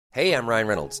Hey, I'm Ryan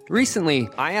Reynolds. Recently,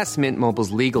 I asked Mint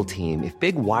Mobile's legal team if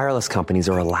big wireless companies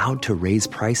are allowed to raise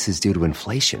prices due to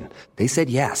inflation. They said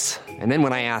yes. And then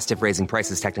when I asked if raising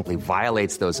prices technically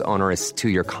violates those onerous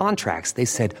two-year contracts, they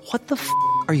said, "What the f***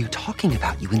 are you talking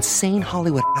about, you insane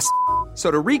Hollywood ass?" So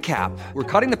to recap, we're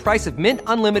cutting the price of Mint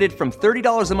Unlimited from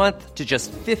 $30 a month to just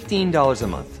 $15 a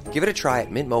month. Give it a try at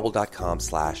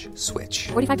mintmobile.com/switch.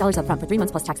 $45 up front for 3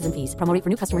 months plus taxes and fees. Promo rate for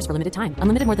new customers for limited time.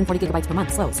 Unlimited more than 40 gigabytes per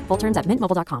month. Slows full terms at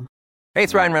mintmobile.com. Hey,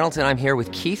 it's Ryan Reynolds, and I'm here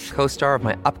with Keith, co-star of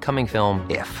my upcoming film,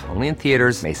 If, only in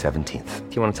theaters May 17th.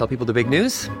 Do you want to tell people the big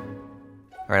news?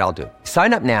 All right, I'll do it.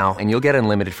 Sign up now and you'll get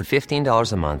unlimited for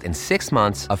 $15 a month and 6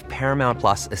 months of Paramount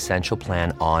Plus Essential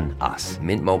Plan on us.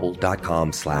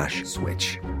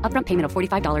 mintmobile.com/switch. Upfront payment of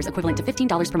 $45 equivalent to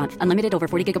 $15 per month. Unlimited over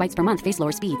 40 gigabytes per month. Face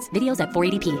lower speeds. Videos at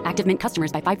 480p. Active Mint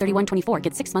customers by 531.24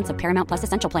 get 6 months of Paramount Plus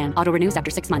Essential Plan. Auto renews after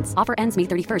 6 months. Offer ends May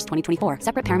 31st, 2024.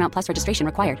 Separate Paramount Plus registration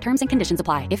required. Terms and conditions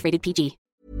apply if rated PG.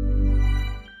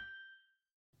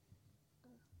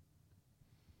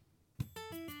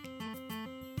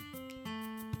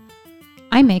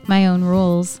 I make my own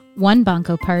rules, one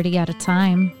Bonko party at a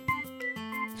time.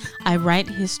 I write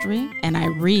history and I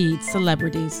read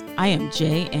celebrities. I am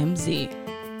JMZ.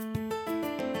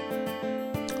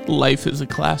 Life is a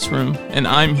classroom, and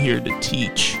I'm here to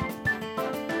teach.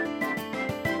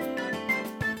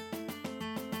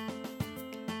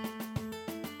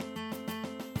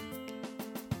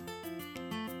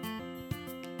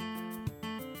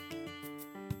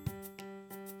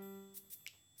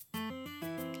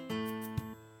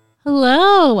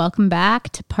 Hello, welcome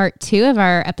back to part 2 of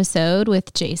our episode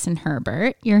with Jason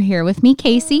Herbert. You're here with me,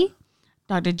 Casey.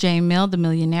 Dr. Jane Mill, the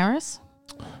Millionaireess.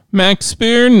 Max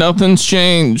Spear, nothing's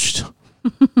changed.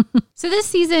 So this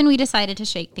season, we decided to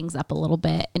shake things up a little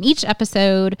bit. And each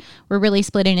episode, we're really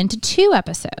splitting into 2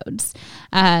 episodes.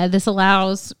 This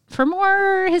allows for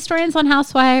more historians on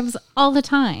housewives all the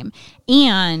time.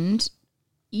 And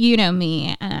you know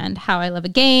me and how I love a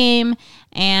game.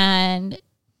 And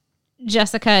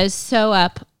Jessica is so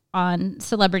up on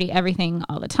celebrity everything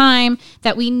all the time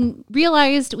that we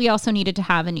realized we also needed to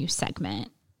have a new segment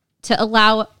to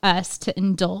allow us to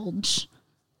indulge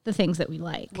the things that we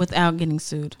like. Without getting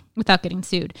sued.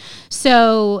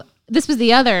 So this was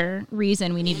the other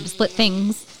reason we needed to split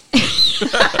things. This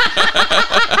is the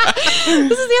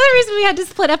other reason we had to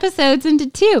split episodes into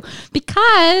 2,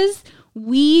 because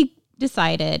we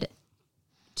decided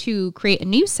to create a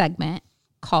new segment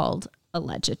called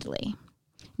Allegedly.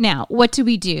 Now, what do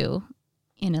we do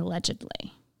in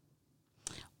Allegedly?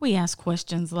 We ask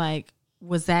questions like,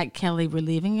 was that Kelly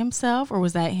relieving himself, or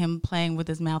was that him playing with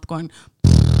his mouth going...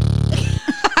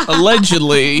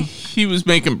 Allegedly, he was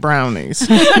making brownies.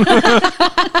 Except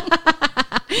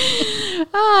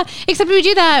we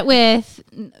do that with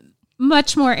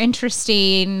much more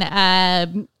interesting,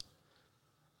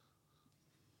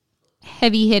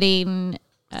 heavy-hitting...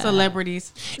 Celebrity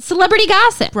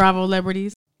gossip. Bravo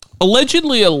celebrities.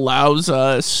 Allegedly allows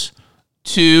us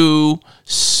to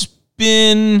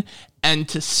spin and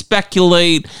to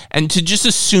speculate and to just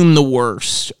assume the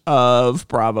worst of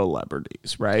Bravo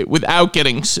celebrities, right? Without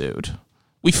getting sued.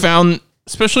 We found,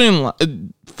 especially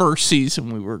in first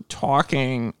season, we were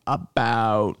talking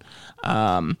about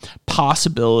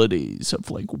possibilities of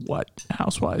like what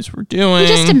housewives were doing. We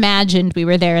just imagined we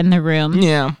were there in the room.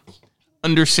 Yeah.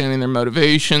 Understanding their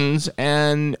motivations,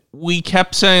 and we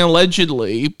kept saying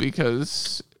allegedly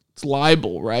because it's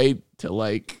libel, right? To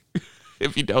like,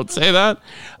 if you don't say that.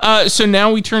 So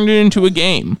now we turned it into a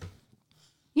game.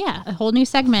 Yeah, a whole new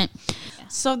segment.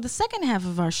 So the second half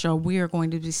of our show, we are going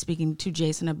to be speaking to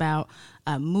Jason about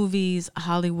movies,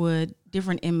 Hollywood,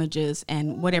 different images,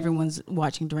 and what everyone's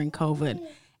watching during COVID.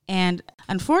 And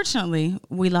unfortunately,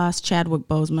 we lost Chadwick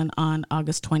Boseman on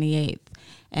August 28th.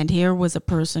 And here was a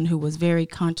person who was very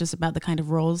conscious about the kind of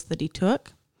roles that he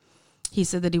took. He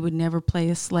said that he would never play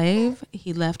a slave.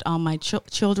 He left all my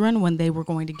children when they were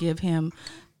going to give him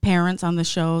parents on the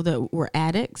show that were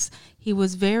addicts. He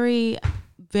was very,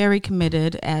 very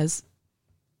committed as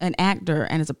an actor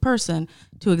and as a person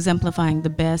to exemplifying the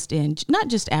best in not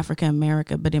just Africa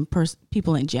America, but in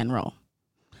people in general.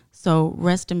 So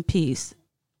rest in peace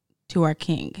to our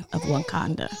king of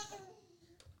Wakanda.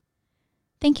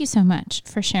 Thank you so much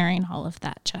for sharing all of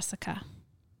that, Jessica.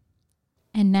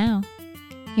 And now,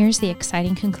 here's the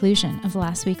exciting conclusion of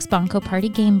last week's Bonko Party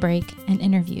Game Break and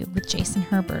interview with Jason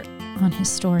Herbert on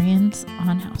Historians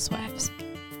on Housewives.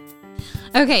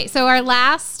 Okay, so our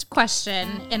last question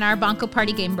in our Bonko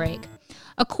Party Game Break.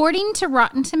 According to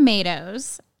Rotten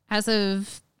Tomatoes, as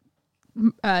of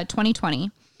 2020,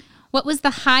 what was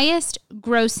the highest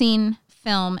grossing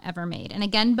film ever made? And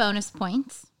again, bonus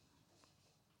points.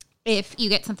 if you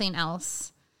get something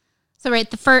else. So, right,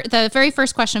 the very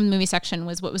first question of the movie section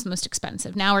was what was the most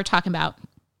expensive. Now we're talking about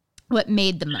what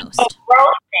made the most.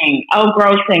 Grossing.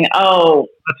 Oh.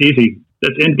 That's easy.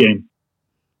 That's Endgame.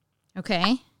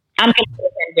 Okay. I'm going to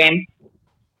put Endgame.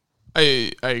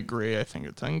 I agree. I think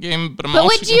it's Endgame, but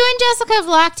would you and Jessica have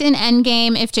locked in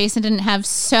Endgame if Jason didn't have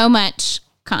so much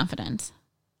confidence?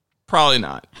 Probably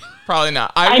not.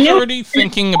 I was already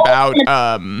thinking about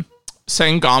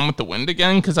saying Gone with the Wind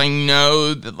again, because I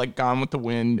know that like Gone with the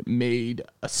Wind made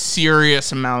a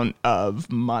serious amount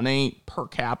of money per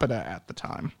capita at the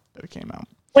time that it came out.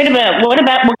 Wait a minute. What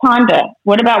about Wakanda?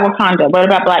 What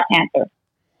about Black Panther?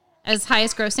 As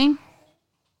highest grossing?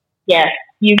 Yes.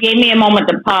 You gave me a moment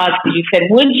to pause because you said,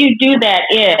 would you do that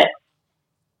if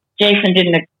Jason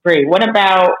didn't agree? What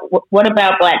about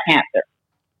Black Panther?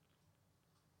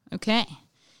 Okay.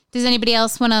 Does anybody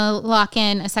else want to lock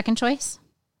in a second choice?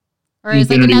 Or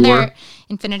is Infinity like another War.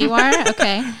 Infinity War?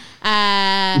 Okay.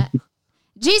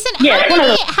 Jason,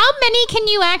 Yeah, how many can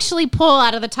you actually pull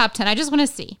out of the top 10? I just want to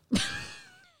see.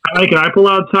 Can I pull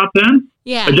out top 10?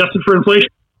 Yeah. Adjusted for inflation?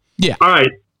 Yeah. All right.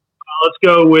 Let's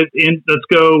go with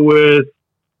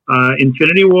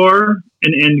Infinity War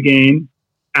and Endgame,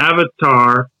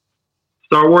 Avatar,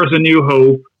 Star Wars: A New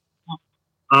Hope.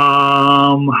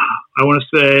 I want to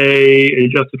say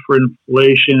adjusted for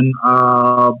inflation,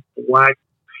 Black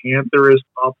Panther is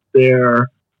up there.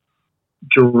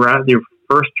 The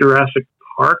first Jurassic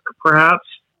Park, perhaps.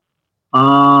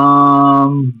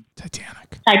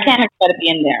 Titanic's got to be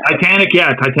in there. Titanic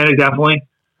definitely.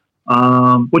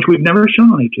 Which we've never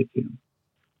shown on HHN.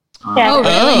 Oh, really?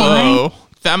 Oh,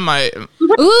 that might.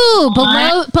 Ooh,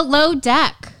 below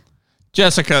deck.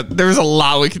 Jessica, there's a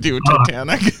lot we could do with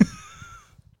Titanic.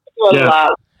 Yeah.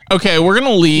 Okay, we're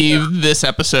gonna leave this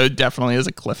episode definitely as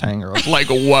a cliffhanger of like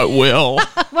what will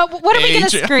What are we going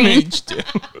to screen? do?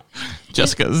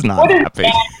 Jessica is not happy.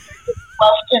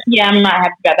 Question? Yeah, I'm not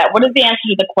happy about that. What is the answer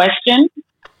to the question?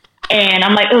 And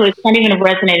I'm like, oh, it's not even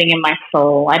resonating in my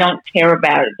soul. I don't care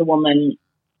about the woman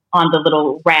on the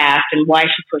little raft and why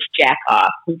she pushed Jack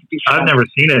off. I've never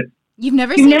seen it. You've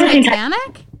never seen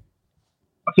Titanic?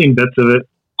 I've seen bits of it.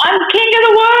 I'm king of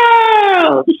the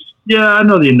world. Yeah, I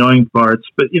know the annoying parts,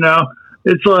 but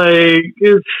it's like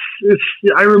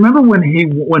I remember when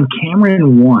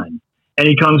Cameron won, and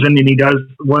he comes in and he does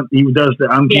the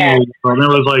I'm king of the world,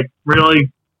 and it was like,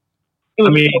 really? I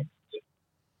mean,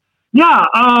 yeah,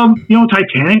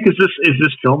 Titanic is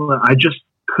this film that I just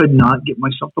could not get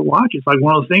myself to watch. It's like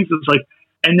one of those things. It's like,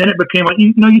 and then it became like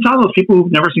you talk to those people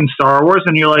who've never seen Star Wars,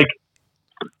 and you're like,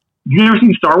 you've never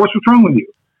seen Star Wars? What's wrong with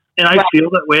you? And I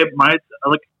feel that way.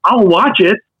 I'll watch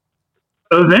it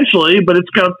eventually, but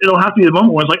it'll have to be the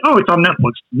moment where it's like, oh, it's on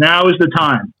Netflix. Now is the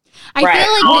time. I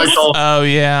feel like this. Oh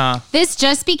yeah. This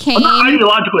just became. I'm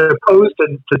ideologically opposed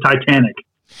to Titanic.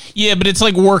 Yeah, but it's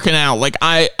like working out. Like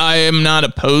I am not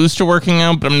opposed to working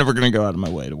out, but I'm never going to go out of my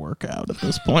way to work out at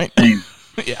this point.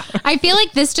 Yeah. I feel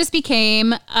like this just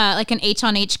became like an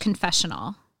H-on-H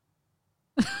confessional.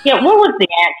 Yeah, what was the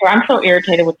answer? I'm so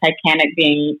irritated with Titanic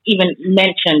being even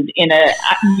mentioned in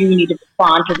you need to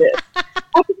respond to this.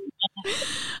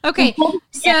 Okay,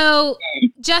 so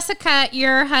Jessica,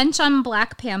 your hunch on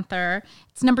Black Panther,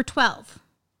 it's number 12.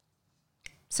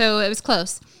 So it was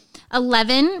close.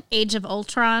 11, Age of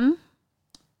Ultron.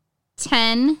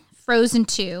 10, Frozen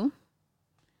 2.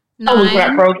 9, we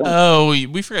forgot Frozen. Oh,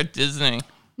 we forgot Disney.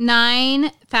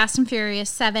 9, Fast and Furious.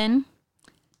 7.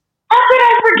 How could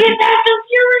I forget Fast and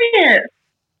Furious?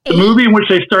 The movie in which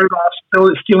they started off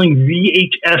stealing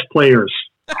VHS players.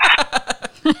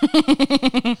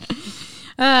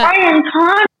 Brian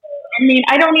Connor. I mean,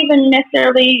 I don't even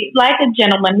necessarily like a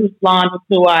gentleman who's blonde with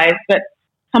blue eyes, but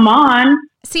come on.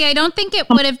 See, I don't think it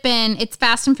would have been. It's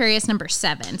Fast and Furious number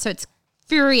 7, so it's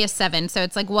Furious 7, so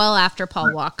it's like well after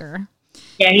Paul Walker.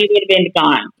 Yeah, he would have been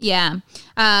gone. Yeah.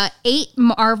 8,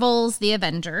 Marvel's The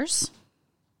Avengers.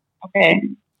 Okay.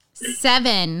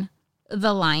 7,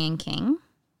 The Lion King.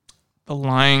 The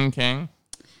Lion King.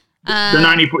 The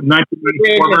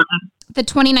 1994 version? The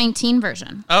 2019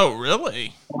 version. Oh,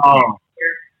 really? Oh.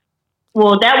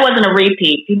 Well, that wasn't a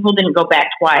repeat. People didn't go back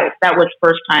twice. That was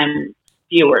first-time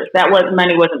viewers.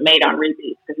 Money wasn't made on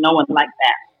repeats because no one liked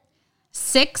that.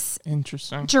 6,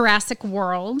 Interesting. Jurassic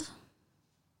World.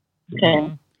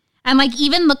 Okay. And like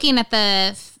even looking at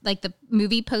the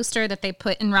movie poster that they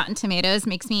put in Rotten Tomatoes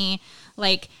makes me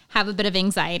like have a bit of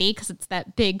anxiety because it's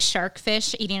that big shark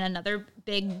fish eating another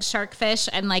big shark fish,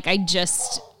 and like I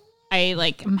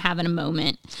am having a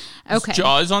moment. Okay. Is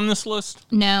Jaws on this list?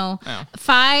 No. Oh.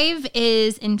 5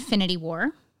 is Infinity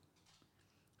War.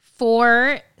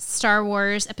 4 Star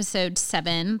Wars Episode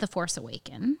 7, The Force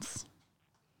Awakens.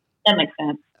 That makes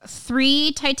sense.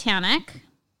 3 Titanic.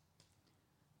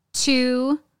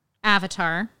 2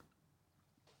 Avatar.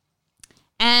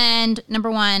 And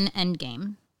number 1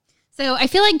 Endgame. So I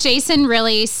feel like Jason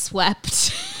really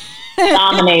swept.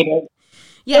 Dominated.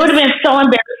 Yes. It would have been so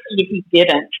embarrassing if he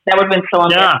didn't. That would have been so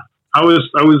embarrassing. Yeah, I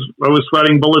was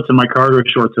sweating bullets in my cargo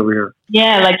shorts over here.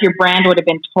 Yeah, like your brand would have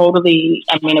been totally,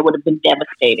 I mean, it would have been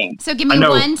devastating. So give me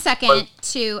 1 second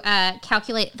to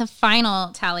calculate the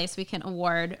final tally so we can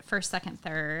award first, second,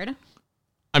 third.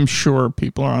 I'm sure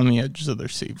people are on the edges of their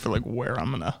seat for like where I'm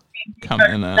going to come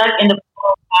in at. Stuck in the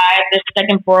 405, they're stuck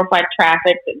in 405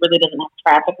 traffic that really doesn't have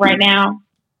traffic right now.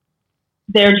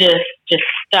 They're just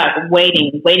stuck,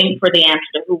 waiting for the answer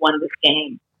to who won this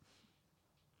game.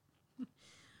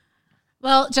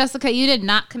 Well, Jessica, you did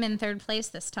not come in third place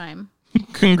this time.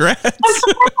 Congrats.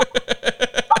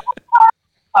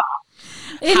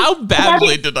 How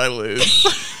badly did I lose?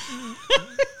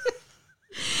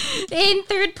 In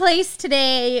third place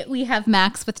today, we have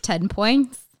Max with 10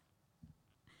 points.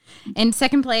 In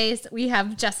second place, we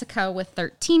have Jessica with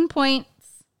 13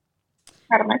 points.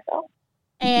 Proud of myself.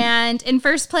 And in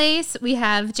first place, we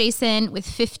have Jason with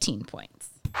 15 points.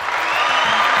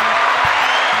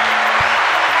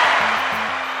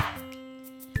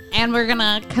 And we're going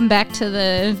to come back to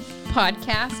the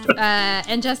podcast.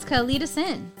 And Jessica, lead us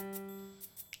in.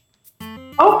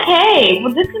 Okay.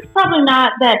 Well, this is probably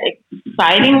not that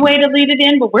exciting way to lead it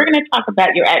in, but we're going to talk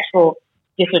about your actual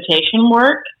dissertation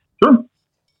work. Sure.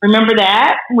 Remember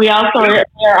that? We are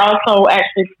also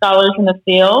actually scholars in the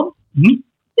field. Mm-hmm.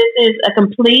 This is a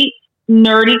complete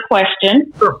nerdy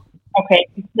question. Sure. Okay,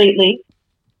 completely.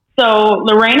 So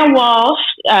Lorena Walsh,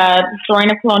 historian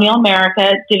of colonial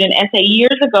America, did an essay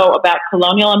years ago about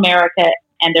colonial America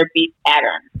and their beef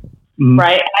patterns,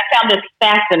 right? And I found this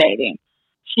fascinating.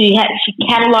 She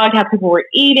cataloged how people were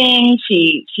eating.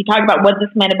 She talked about what this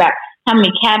meant about how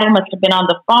many cattle must have been on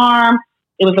the farm.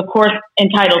 It was, of course,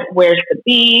 entitled "Where's the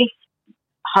Beef?"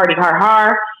 Hardy har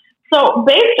har. So,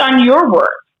 based on your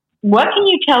work, what can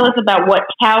you tell us about what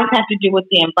cows have to do with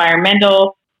the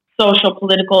environmental, social,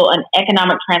 political, and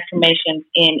economic transformations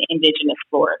in indigenous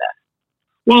Florida?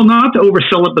 Well, not to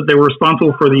oversell it, but they were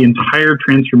responsible for the entire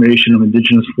transformation of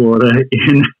indigenous Florida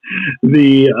in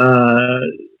the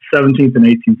 17th and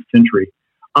 18th century.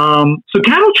 So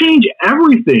cattle change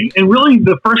everything. And really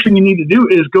the first thing you need to do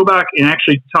is go back and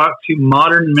actually talk to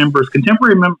modern members,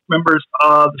 contemporary members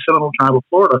of the Seminole Tribe of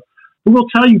Florida, who will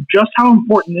tell you just how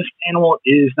important this animal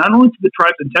is, not only to the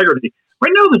tribe's integrity.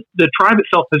 Right now, the tribe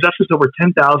itself possesses over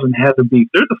 10,000 head of beef.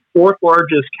 They're the 4th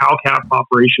largest cow-calf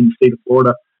operation in the state of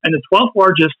Florida and the 12th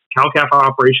largest cow-calf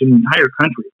operation in the entire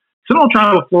country. Seminole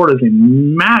Tribe of Florida is a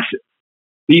massive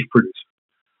beef producer.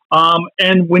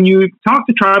 And when you talk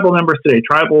to tribal members today,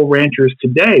 tribal ranchers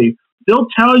today, they'll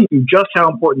tell you just how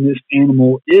important this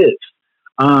animal is.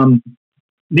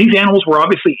 These animals were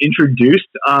obviously introduced.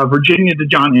 Virginia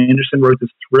DeJohn Anderson wrote this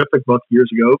terrific book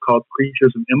years ago called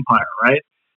Creatures of Empire, right?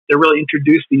 They really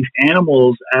introduced these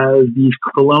animals as these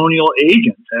colonial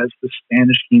agents. As the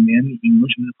Spanish came in, the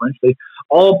English and the French, they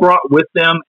all brought with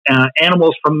them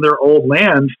animals from their old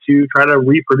lands to try to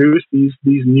reproduce these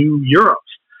new Europes.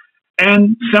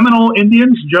 And Seminole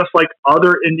Indians, just like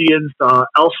other Indians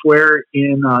elsewhere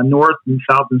in North and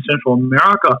South and Central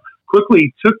America,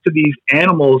 quickly took to these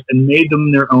animals and made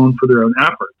them their own for their own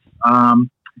efforts.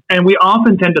 And we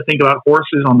often tend to think about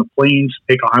horses on the plains.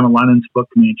 Pecahima Lennon's book,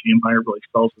 Comanche Empire, really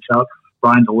spells this out.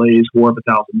 Brian DeLay's War of a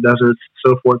Thousand Deserts,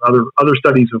 so forth. Other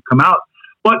studies have come out.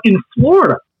 But in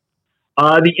Florida,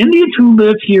 the Indians who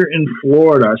live here in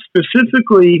Florida,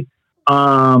 specifically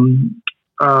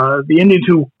the Indians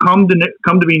who come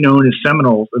to be known as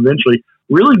Seminoles eventually,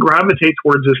 really gravitate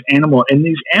towards this animal. And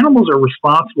these animals are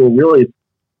responsible really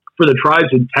for the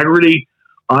tribe's integrity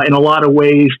in a lot of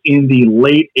ways in the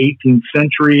late 18th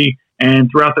century and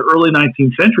throughout the early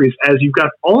 19th centuries, as you've got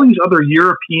all these other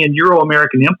European,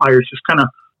 Euro-American empires just kind of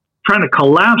trying to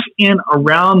collapse in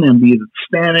around them, be it the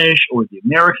Spanish or the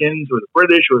Americans or the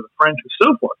British or the French or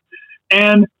so forth.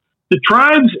 And the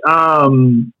tribe's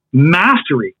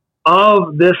mastery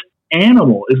of this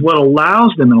animal is what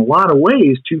allows them in a lot of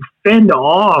ways to fend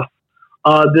off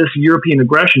this European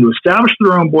aggression, to establish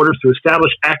their own borders, to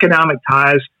establish economic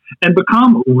ties, and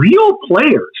become real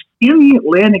players in the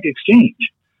Atlantic exchange.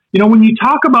 You know, when you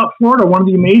talk about Florida, one of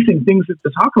the amazing things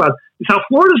to talk about is how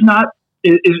Florida's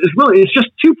it's just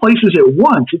two places at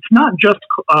once. It's not just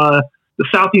the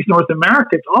Southeast North America.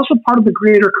 It's also part of the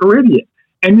greater Caribbean.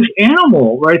 And this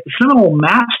animal, right, the Seminole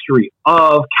mastery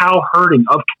of cow herding,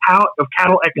 of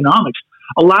cattle economics,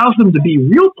 allows them to be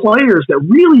real players that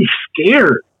really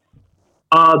scared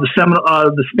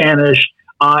the Spanish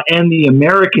and the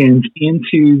Americans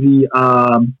into the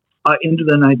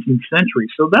 19th century.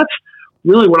 So that's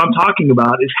really what I'm talking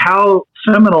about, is how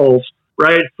Seminoles,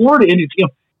 right, Florida Indians,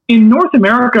 in North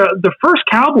America, the first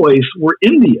cowboys were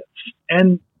Indians,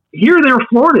 and here they're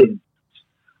Florida Indians,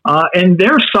 and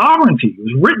their sovereignty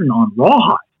was written on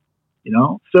rawhide.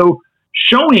 So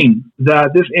showing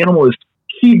that this animal is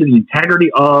key to the integrity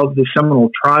of the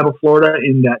Seminole tribe of Florida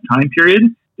in that time period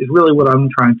is really what I'm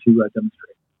trying to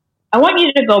demonstrate. I want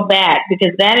you to go back,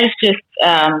 because that is just,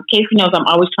 Casey knows I'm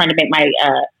always trying to make my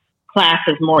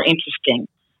classes more interesting.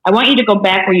 I want you to go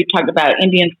back where you talked about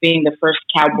Indians being the first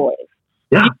cowboys.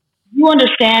 Yeah. You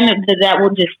understand that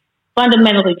will just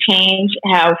fundamentally change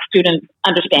how students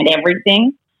understand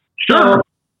everything. Sure. So,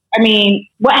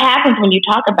 what happens when you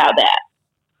talk about that?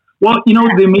 Well,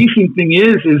 the amazing thing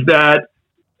is that,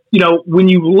 when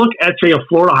you look at, say, a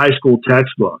Florida high school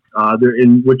textbook,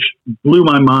 which blew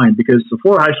my mind, because the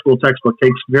Florida high school textbook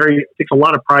takes a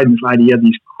lot of pride in this idea of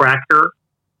these cracker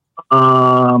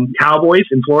cowboys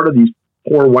in Florida, these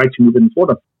poor whites who live in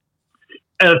Florida.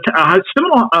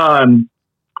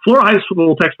 Florida high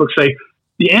school textbooks say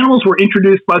the animals were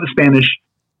introduced by the Spanish,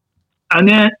 and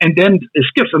then it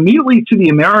skips immediately to the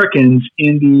Americans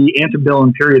in the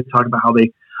antebellum period, talking about how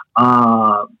they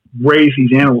raise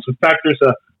these animals. In fact, there's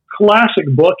a classic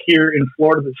book here in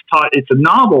Florida that's taught. It's a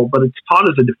novel, but it's taught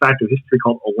as a de facto history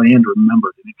called A Land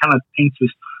Remembered, and it kind of paints this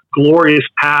glorious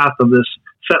path of this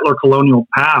settler colonial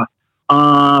past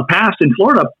in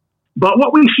Florida. But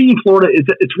what we see in Florida is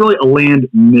that it's really a land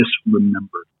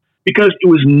misremembered, because it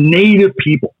was native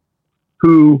people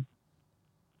who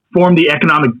formed the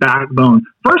economic backbone,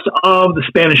 first of the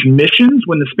Spanish missions.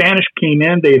 When the Spanish came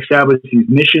in, they established these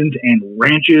missions and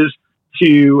ranches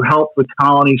to help the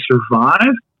colony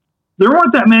survive. There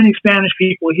weren't that many Spanish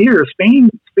people here. Spain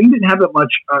didn't have that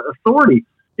much authority.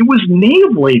 It was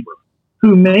native labor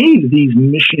who made these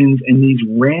missions and these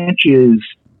ranches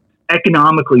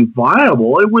economically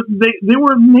viable. They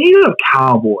were native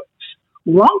cowboys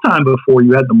long time before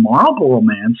you had the Marlboro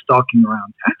Man stalking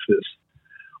around Texas.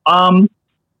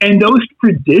 And those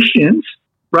traditions,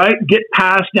 right, get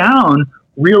passed down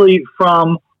really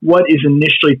from what is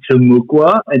initially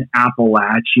Timucua and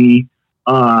Appalachia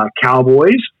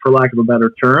cowboys, for lack of a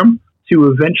better term,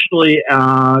 to eventually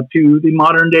to the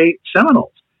modern day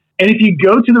Seminoles. And if you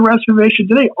go to the reservation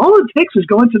today, all it takes is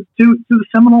going to the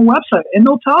Seminole website, and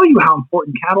they'll tell you how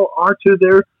important cattle are to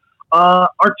their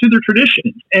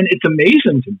traditions. And it's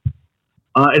amazing to me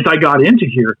as I got into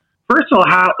here. First of all,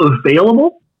 how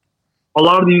available a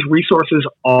lot of these resources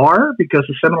are, because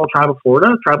the Seminole Tribe of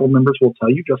Florida, tribal members will tell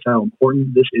you just how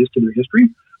important this is to their history,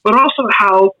 but also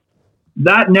how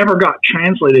that never got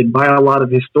translated by a lot of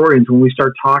historians when we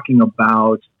start talking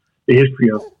about the history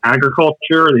of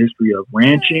agriculture, the history of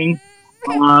ranching.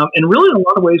 And really, in a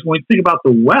lot of ways, when we think about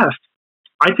the West,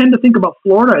 I tend to think about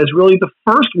Florida as really the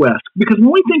first West, because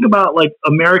when we think about like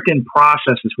American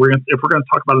processes, if we're going to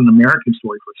talk about an American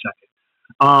story for a second,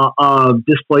 of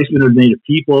displacement of native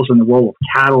peoples and the role of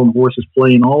cattle and horses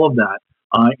play in all of that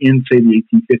in, say, the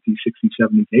 1850s, 60s,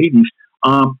 70s,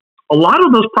 80s. A lot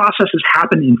of those processes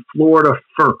happen in Florida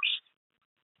first.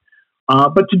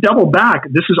 But to double back,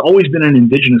 this has always been an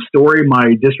indigenous story.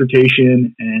 My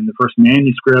dissertation and the first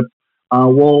manuscript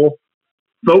will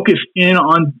focus in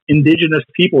on indigenous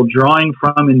people, drawing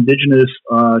from indigenous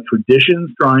traditions,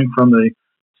 drawing from the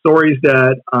stories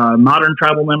that modern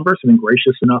tribal members have been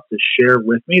gracious enough to share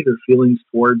with me, their feelings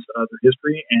towards their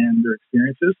history and their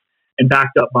experiences, and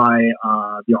backed up by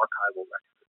the archival record.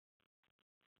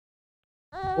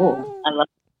 Oh, I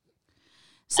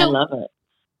love it.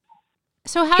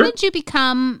 So how did you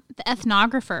become the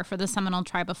ethnographer for the Seminole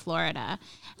Tribe of Florida?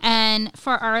 And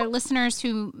for our listeners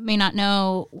who may not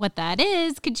know what that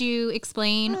is, could you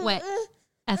explain what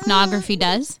ethnography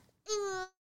does?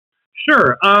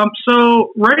 Sure.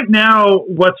 So right now,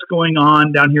 what's going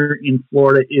on down here in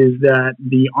Florida is that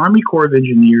the Army Corps of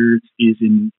Engineers is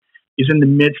in the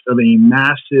midst of a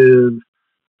massive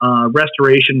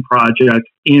restoration project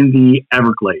in the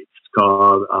Everglades. It's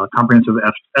called Comprehensive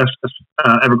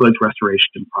Everglades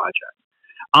Restoration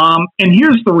Project. And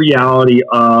here's the reality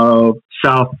of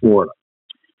South Florida,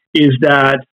 is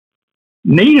that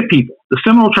Native people, the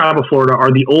Seminole Tribe of Florida,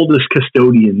 are the oldest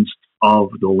custodians of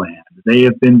the land. They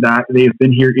have been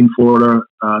here in Florida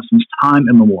since time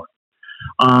immemorial.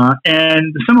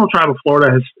 And the Seminole Tribe of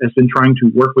Florida has been trying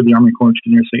to work with the Army Corps of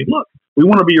Engineers, saying, look, we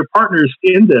want to be your partners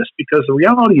in this, because the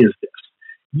reality is this: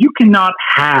 you cannot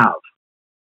have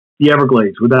the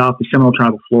Everglades without the Seminole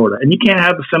Tribe of Florida, and you can't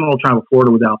have the Seminole Tribe of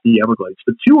Florida without the Everglades.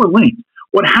 The two are linked.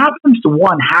 what happens to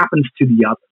one happens to the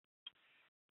other.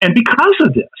 And because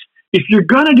of this, if you're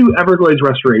going to do Everglades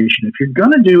restoration, if you're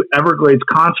going to do Everglades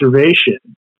conservation,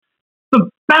 the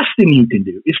best thing you can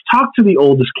do is talk to the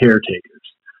oldest caretakers.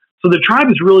 So the tribe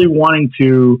is really wanting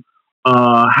to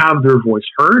have their voice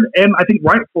heard, and I think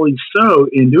rightfully so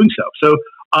in doing so. So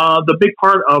the big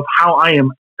part of how I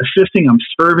am assisting, I'm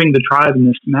serving the tribe in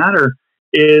this matter,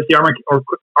 is the Army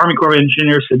Corps of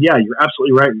Engineers said, yeah, you're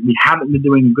absolutely right. We haven't been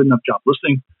doing a good enough job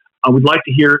listening. We'd like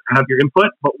to have your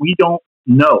input, but we don't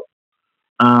know.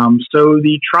 So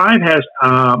the tribe has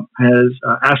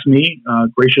asked me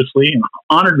graciously and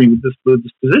honored me with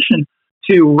this position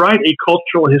to write a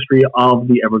cultural history of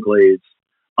the Everglades.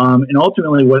 And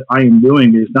ultimately what I am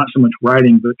doing is not so much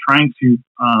writing, but trying to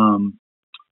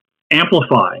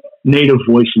amplify Native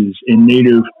voices and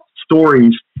Native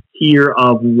stories here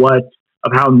of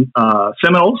how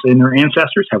Seminoles and their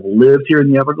ancestors have lived here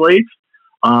in the Everglades,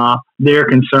 their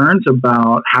concerns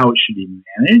about how it should be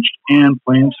managed, and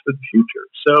plans for the future.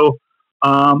 So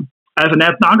as an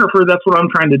ethnographer, that's what I'm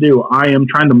trying to do. I am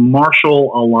trying to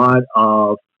marshal a lot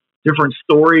of different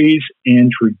stories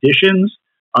and traditions,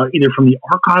 either from the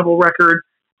archival record,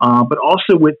 but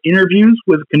also with interviews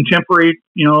with contemporary,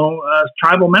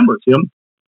 tribal members.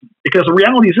 Because the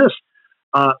reality is this: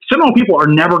 Seminole people are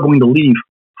never going to leave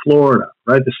Florida,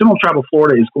 right? The Seminole tribe of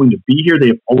Florida is going to be here. They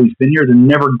have always been here. They're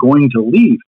never going to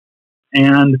leave.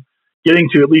 And getting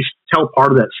to at least tell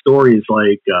part of that story is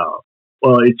like,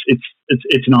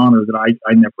 it's an honor that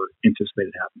I never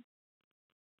anticipated happening.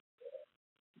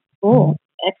 Cool.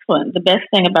 Excellent. The best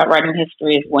thing about writing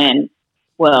history is when,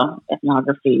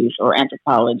 ethnographies or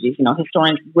anthropologies,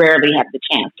 historians rarely have the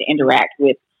chance to interact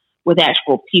with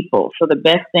actual people. So the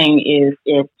best thing is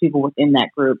if people within that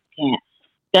group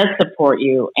does support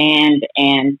you and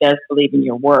does believe in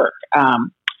your work.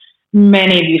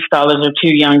 Many of you scholars are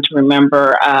too young to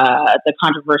remember the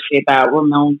controversy about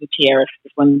Ramon Gutierrez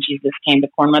when Jesus came, the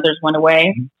Corn Mothers went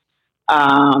away.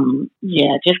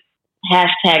 Just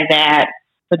hashtag that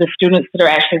for the students that are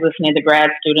actually listening, the grad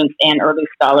students and early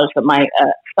scholars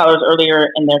scholars earlier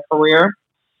in their career.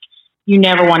 You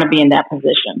never want to be in that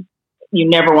position. You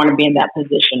never want to be in that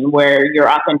position where your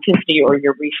authenticity or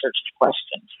your research is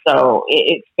questioned. So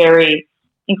it's very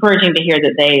encouraging to hear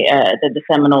that that the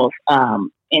Seminoles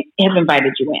have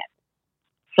invited you in.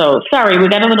 So sorry, we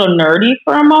got a little nerdy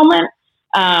for a moment,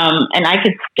 and I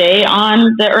could stay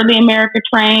on the early America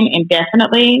train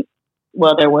indefinitely.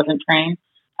 Well, there wasn't trains,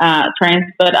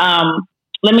 but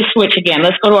let me switch again.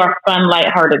 Let's go to our fun,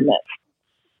 lightheartedness.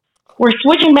 We're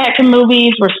switching back to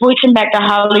movies. We're switching back to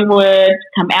Hollywood,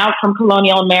 come out from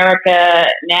colonial America.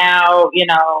 Now,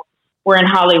 we're in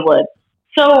Hollywood.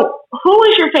 So who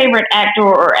is your favorite actor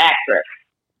or actress?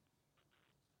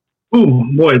 Oh,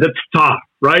 boy, that's tough,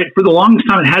 right? For the longest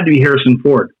time, it had to be Harrison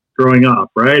Ford growing up,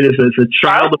 right? As a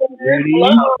child of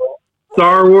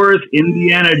Star Wars,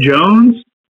 Indiana Jones.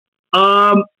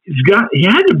 He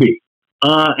had to be.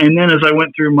 And then as I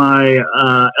went through my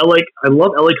I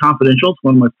love LA Confidential. It's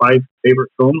one of my 5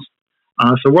 favorite films.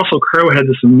 So Russell Crowe had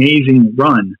this amazing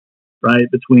run, right,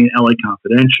 between LA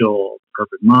Confidential,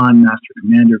 Perfect Mind, Master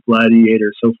Commander,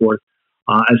 Gladiator, so forth.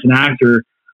 As an actor,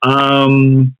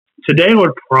 today I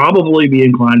would probably be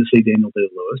inclined to say Daniel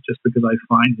Day-Lewis, just because I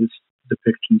find his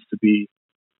depictions to be,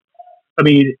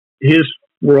 his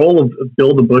role of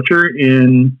Bill the Butcher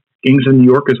in Gangs of New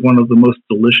York is one of the most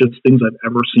delicious things I've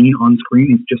ever seen on screen.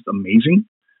 He's just amazing.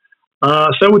 So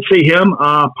I would say him,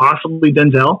 possibly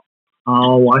Denzel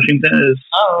Washington is.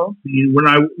 Oh. When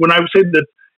I would say that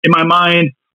in my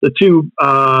mind, the two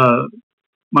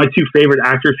my 2 favorite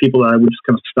actors, people that I would just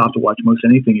kind of stop to watch most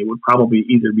anything, it would probably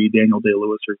either be Daniel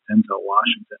Day-Lewis or Denzel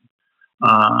Washington.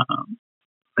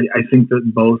 I think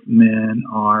that both men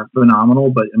are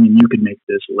phenomenal, but you could make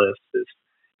this list as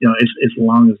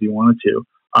long as you wanted to.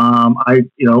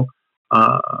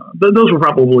 Those would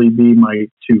probably be my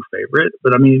 2 favorite.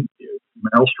 But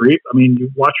Meryl Streep. You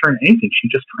watch her in anything; she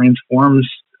just transforms.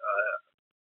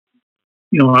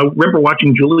 I remember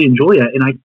watching Julie and Juliet,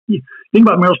 and the thing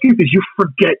about Meryl Streep is you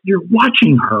forget you're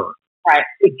watching her. Right.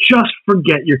 You just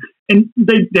forget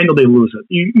Daniel Day-Lewis.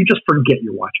 You just forget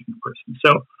you're watching the person.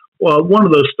 So, one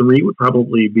of those 3 would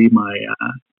probably be my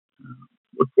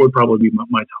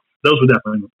my top. Those would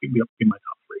definitely be my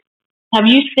top 3. Have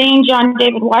you seen John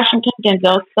David Washington,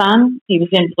 Denzel's son? He was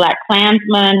in Black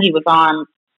Klansman. He was on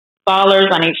Ballers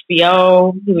on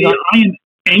HBO. I am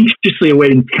anxiously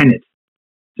awaiting Tenet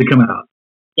to come out.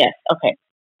 Yes. Okay.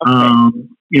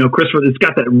 Christopher, it's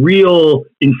got that real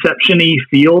Inception-y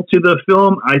feel to the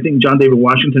film. I think John David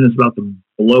Washington is about to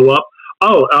blow up.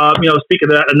 Speaking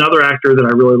of that, another actor that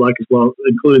I really like as well,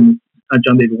 including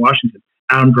John David Washington,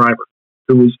 Adam Driver,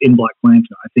 who was in Black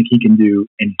Klansman. I think he can do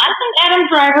anything. I think Adam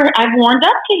Driver, I've warmed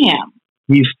up to him.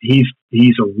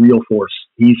 He's a real force.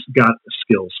 He's got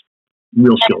skills,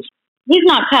 real skills. He's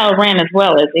not Kyle Rand as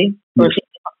well, is he? He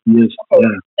is.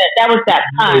 Yeah. That was that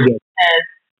time.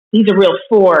 He's a real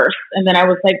force. And then I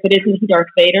was like, but isn't he Darth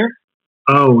Vader?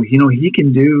 Oh, he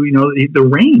can do, the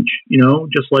range,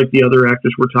 just like the other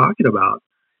actors we're talking about.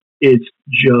 It's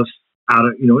just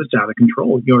it's out of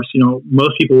control. Of course,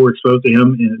 most people were exposed to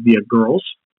him via Girls.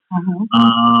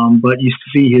 Uh-huh. But you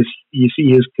see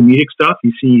his comedic stuff,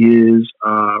 you see his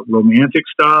romantic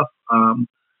stuff.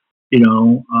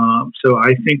 So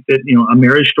I think that, A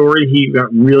Marriage Story, he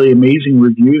got really amazing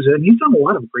reviews, and he's done a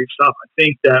lot of great stuff. I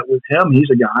think that with him, he's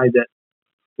a guy that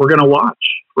we're going to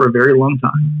watch for a very long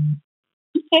time.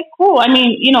 Okay, cool. I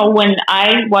mean, when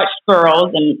I watched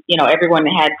Girls and, everyone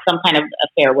had some kind of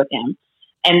affair with him,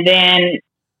 and then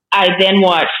I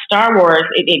watched Star Wars,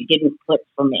 it didn't click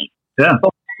for me. Yeah.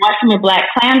 But watching the Black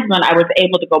Klansman, I was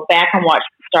able to go back and watch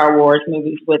the Star Wars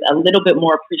movies with a little bit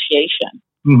more appreciation.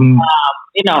 Mm-hmm.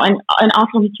 And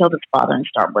also he killed his father in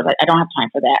Star Wars. I don't have time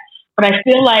for that. But I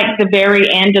feel like the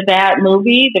very end of that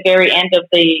movie, the very end of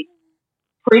the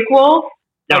prequel,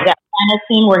 like that final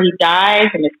scene where he dies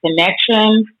and his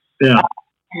connections,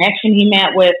 connection he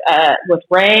met with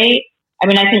Rey. I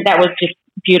mean, I think that was just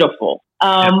beautiful.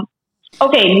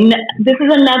 Okay, this is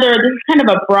kind of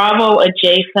a Bravo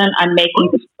adjacent. I'm making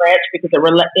the stretch because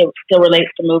it still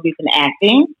relates to movies and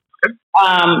acting.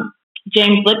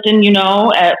 James Lipton,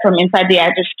 from Inside the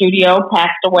Actors Studio,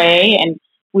 passed away, and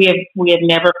we have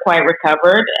never quite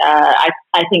recovered. I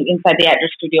think Inside the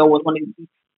Actors Studio was one of the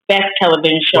best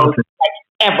television shows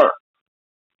ever.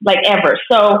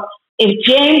 So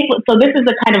this is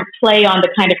a kind of play on the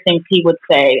kind of things he would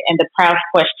say and the Proust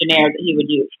questionnaire that he would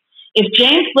use. If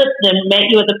James Lipton met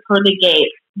you at the pearly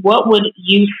gates, what would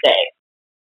you say?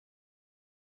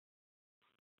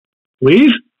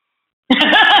 Please?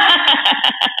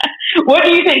 What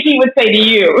do you think he would say to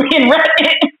you? In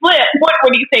Flip, what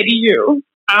would he say to you?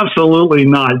 Absolutely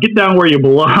not. Get down where you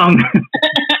belong.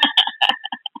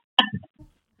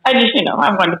 I just,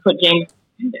 I wanted to put James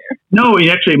in there. No,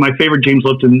 actually, my favorite James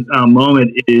Lipton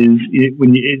moment is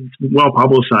when it's well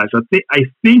publicized. I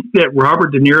think that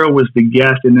Robert De Niro was the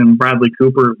guest, and then Bradley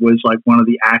Cooper was like one of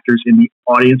the actors in the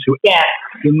audience who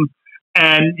asked him.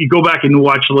 And you go back and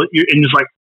watch, and it's like,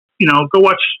 go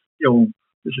watch,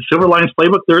 there's a Silver Linings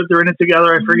Playbook. They're in it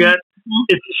together. I forget. Mm-hmm.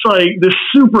 It's just like this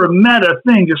super meta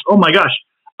thing. Just, oh my gosh.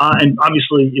 And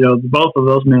obviously, both of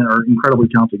those men are incredibly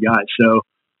talented guys. So,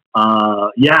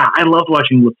 I loved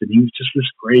watching Lipton. He was just this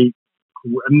great.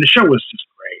 The show was just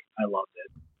great. I loved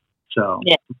it. So,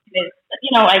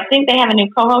 I think they have a new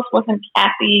co-host. Wasn't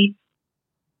Kathy?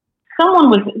 Someone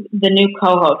was the new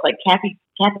co-host, like Kathy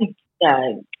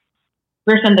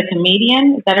Griffin, the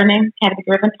comedian. Is that her name? Kathy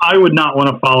Griffin? I would not want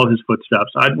to follow his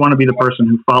footsteps. I'd want to be the person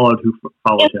who followed him.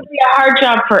 It would be a hard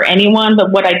job for anyone,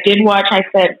 but what I did watch, I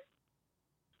said,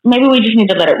 maybe we just need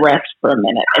to let it rest for a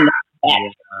minute.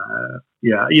 And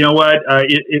yeah. You know what?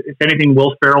 If anything,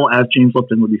 Will Ferrell as James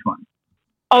Lipton would be fun.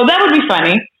 Oh, that would be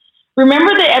funny.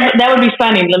 Remember that would be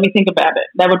funny. Let me think about it.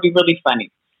 That would be really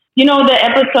funny. The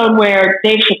episode where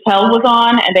Dave Chappelle was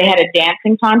on and they had a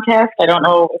dancing contest. I don't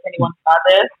know if anyone saw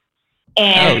this.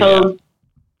 And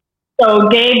so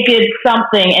Dave did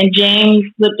something, and James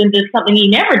Lipton did something he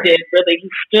never did. Really, he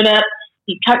stood up,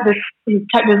 he tucked his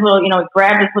little, he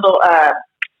grabbed his little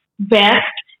vest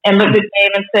and looked at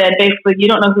Dave and said, basically, you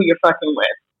don't know who you're fucking with.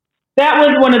 That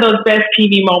was one of those best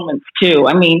TV moments too.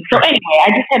 I mean, so anyway,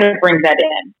 I just had to bring that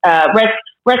in.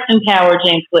 Rest in power,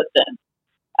 James Lipton.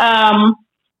 I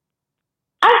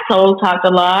soul talked a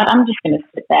lot. I'm just going to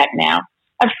sit back now.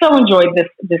 I've so enjoyed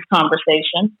this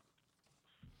conversation.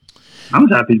 I'm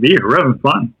happy to be here. We're having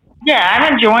fun. Yeah,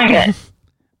 I'm enjoying it.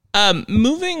 I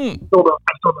still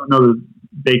don't know the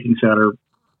baking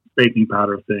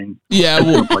powder thing. Yeah,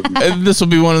 this will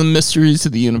be one of the mysteries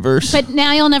of the universe. But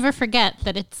now you'll never forget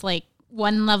that it's like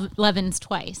one Levin's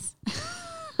twice.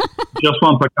 Just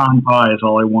one pecan pie is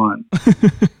all I want.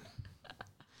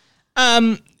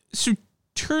 So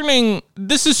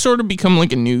this has sort of become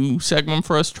like a new segment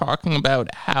for us, talking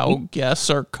about how guests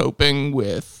are coping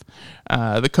with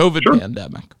the COVID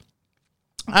pandemic.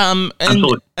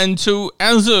 And so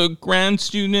as a grad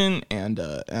student and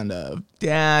a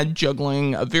dad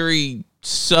juggling a very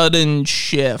sudden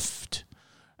shift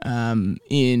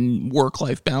in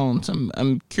work-life balance,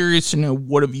 I'm curious to know,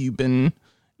 what have you been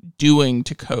doing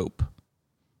to cope?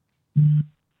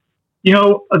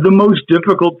 The most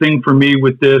difficult thing for me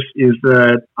with this is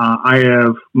that I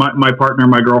have my partner,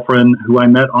 my girlfriend, who I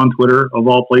met on Twitter, of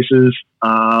all places,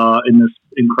 in this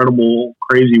incredible,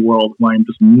 crazy world who I'm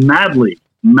just madly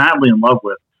in love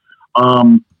with,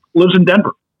 lives in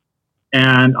Denver.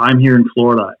 And I'm here in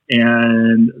Florida.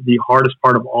 And the hardest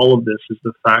part of all of this is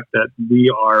the fact that we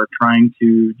are trying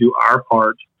to do our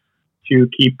part to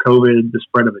keep COVID, the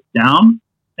spread of it down.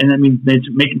 And that means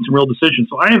making some real decisions.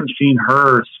 So I haven't seen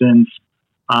her since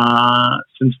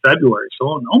February.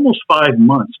 So in almost 5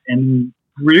 months. And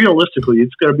realistically,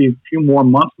 it's going to be a few more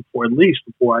months before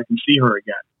I can see her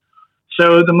again.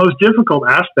 So the most difficult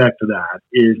aspect of that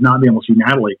is not being able to see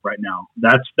Natalie right now.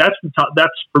 That's the top.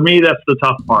 That's for me. That's the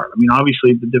tough part. I mean,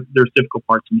 obviously, there's difficult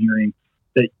parts in hearing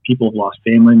that people have lost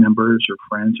family members or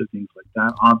friends or things like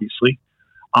that. Obviously,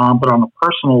 but on a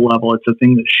personal level, it's a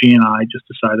thing that she and I just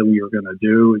decided we were going to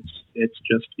do. It's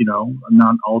just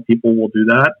not all people will do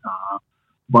that,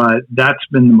 but that's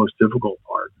been the most difficult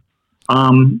part.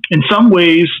 In some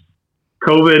ways,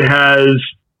 COVID has.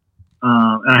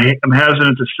 I'm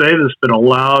hesitant to say this, but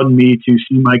allowed me to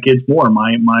see my kids more.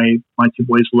 My two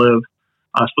boys live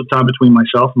split time between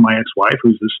myself and my ex-wife,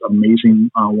 who's this amazing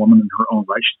woman in her own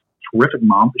right. She's a terrific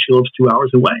mom, but she lives 2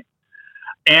 hours away.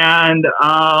 And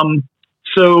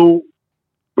so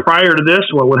prior to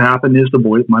this, what would happen is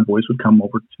my boys would come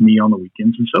over to me on the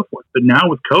weekends and so forth. But now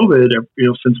with COVID,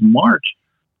 since March,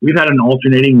 we've had an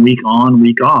alternating week on,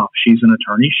 week off. She's an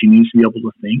attorney. She needs to be able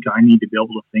to think. I need to be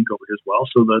able to think over here as well.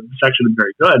 So it's actually been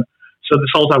very good. So this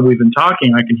whole time we've been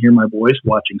talking, I can hear my boys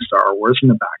watching Star Wars in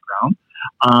the background.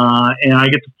 And I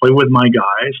get to play with my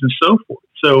guys and so forth.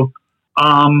 So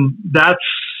that's,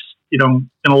 in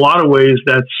a lot of ways,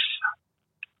 that's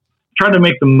trying to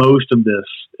make the most of this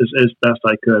as best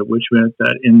I could, which meant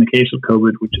that in the case of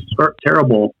COVID, which is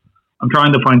terrible, I'm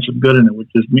trying to find some good in it, which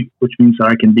means that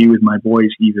I can be with my boys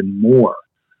even more.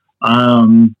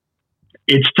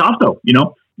 It's tough though.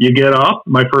 You get up.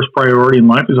 My first priority in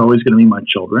life is always going to be my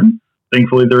children.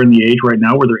 Thankfully, they're in the age right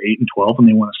now where they're 8 and 12 and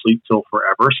they want to sleep till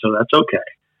forever. So that's okay.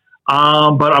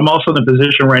 But I'm also in a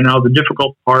position right now. The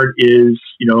difficult part is,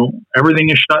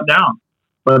 everything is shut down.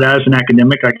 But as an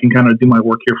academic, I can kind of do my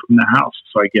work here from the house.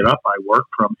 So I get up, I work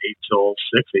from 8 till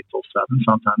 6, 8 till 7,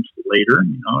 sometimes later.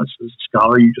 As a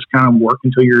scholar, you just kind of work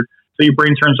until your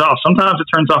brain turns off. Sometimes it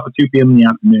turns off at 2 p.m. in the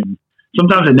afternoon.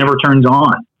 Sometimes it never turns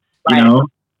on,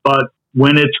 But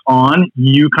when it's on,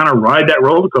 you kind of ride that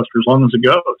roller coaster as long as it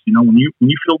goes. When you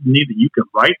feel the need that you can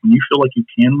write, when you feel like you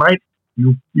can write,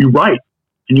 you write.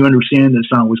 And you understand that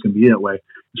it's not always going to be that way.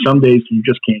 Some days you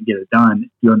just can't get it done.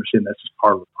 You understand that's just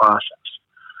part of the process.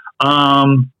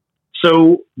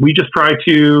 So we just try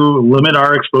to limit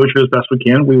our exposure as best we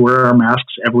can. We wear our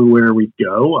masks everywhere we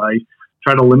go. I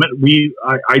try to limit.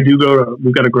 I do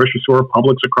we've got a grocery store,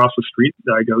 Publix across the street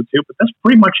that I go to, but that's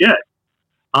pretty much it.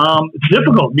 It's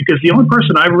difficult because the only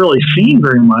person I've really seen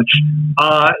very much,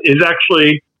 is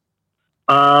actually,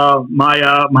 my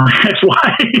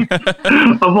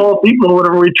ex-wife of all people.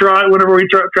 Whenever we try,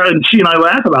 and she and I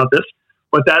laugh about this.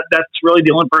 But that's really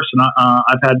the only person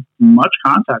I've had much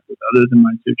contact with other than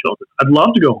my 2 children. I'd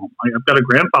love to go home. I've got a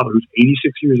grandfather who's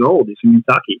 86 years old. He's in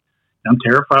Kentucky. And I'm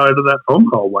terrified of that phone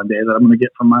call one day that I'm going to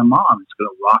get from my mom. It's going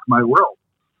to rock my world.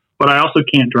 But I also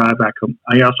can't drive back home.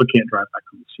 To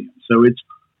see him. So it's,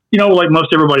 like most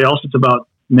everybody else, it's about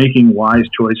making wise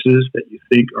choices that you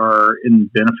think are in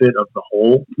benefit of the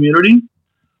whole community.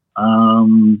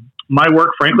 My work,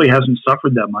 frankly, hasn't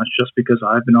suffered that much just because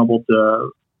I've been able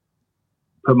to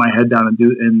put my head down and do,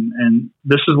 and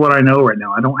this is what I know right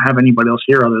now. I don't have anybody else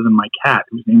here other than my cat,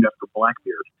 who's named after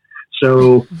Blackbeard.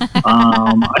 So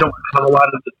I don't have a lot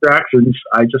of distractions.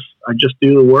 I just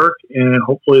do the work, and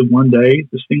hopefully one day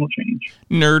this thing will change.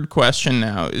 Nerd question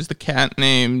now: is the cat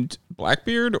named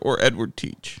Blackbeard or Edward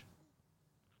Teach?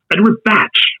 Edward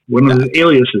Thatch, one of his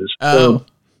aliases. Oh,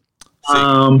 so,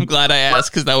 I'm glad I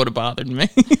asked because that would have bothered me.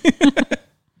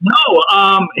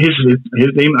 No, his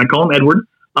name, I call him Edward.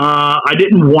 I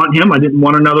didn't want him. I didn't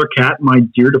want another cat. My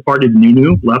dear departed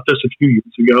Nunu left us a few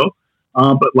years ago.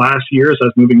 But last year, as I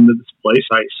was moving into this place,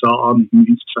 I saw on the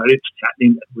Humane Society a cat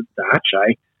named Edward Thatch.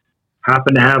 I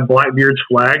happened to have Blackbeard's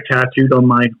flag tattooed on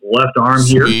my left arm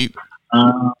here.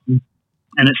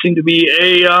 And it seemed to be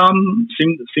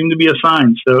seemed to be a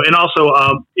sign. So, and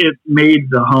also, it made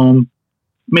the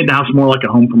house more like a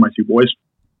home for my 2 boys.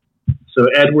 So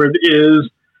Edward is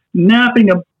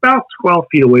napping about 12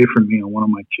 feet away from me on one of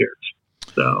my chairs.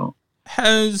 So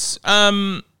has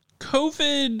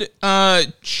COVID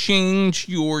changed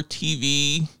your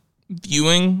TV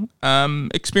viewing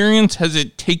experience? Has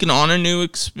it taken on a new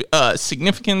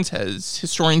significance? Has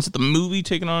Historians of the Movie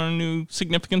taken on a new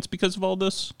significance because of all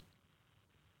this?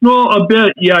 Well, a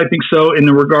bit, yeah, I think so. In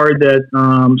the regard that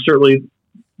certainly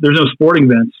there's no sporting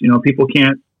events. People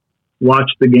can't watch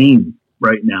the game.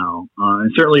 right now.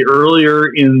 And certainly earlier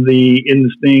in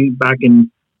this thing back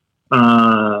in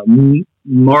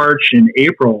March and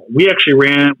April, we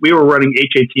were running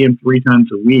HATM 3 times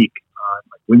a week,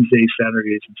 like Wednesdays,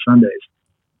 Saturdays, and Sundays.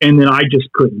 And then I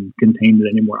just couldn't contain it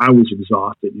anymore. I was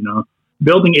exhausted,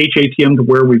 building HATM to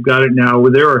where we've got it now.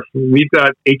 We've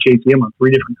got HATM on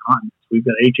 3 different continents. We've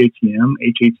got HATM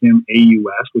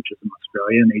AUS, which is in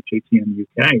Australia, and HATM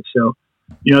UK. So,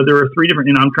 there are 3 different,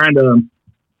 and I'm trying to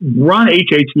run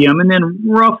HATM and then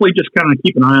roughly just kind of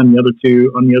keep an eye on the other two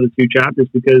chapters,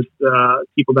 because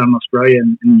people down in Australia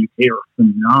and in the UK are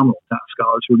phenomenal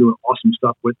scholars who are doing awesome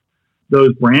stuff with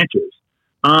those branches.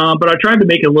 But I tried to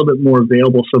make it a little bit more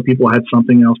available so people had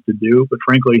something else to do. But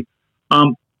frankly,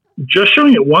 just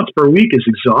showing it once per week is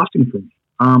exhausting for me.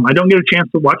 I don't get a chance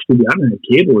to watch TV. I haven't had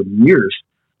cable in years,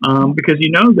 because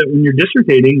that when you're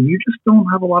dissertating, you just don't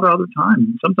have a lot of other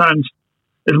time. Sometimes,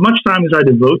 as much time as I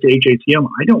devote to HATM,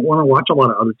 I don't want to watch a lot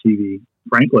of other TV.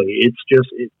 Frankly, it's just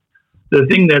the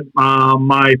thing that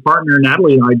my partner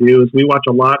Natalie and I do is we watch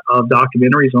a lot of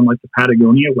documentaries on like the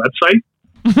Patagonia website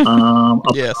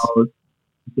about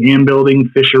dam building,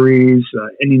 fisheries,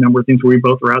 any number of things where we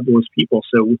both are outdoors people.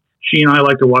 So she and I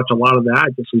like to watch a lot of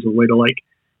that just as a way to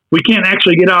we can't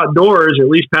actually get outdoors. At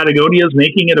least Patagonia is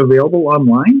making it available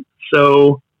online.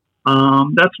 So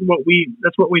that's what we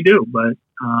do. But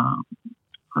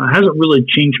hasn't really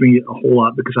changed me a whole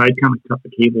lot because I kind of cut the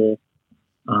cable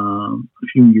a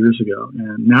few years ago.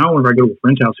 And now when I go to a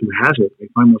friend's house who has it, I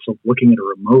find myself looking at a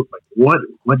remote like,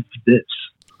 what's this?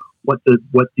 What do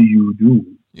you do?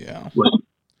 Yeah.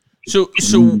 So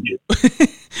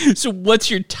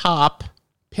what's your top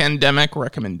pandemic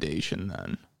recommendation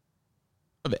then?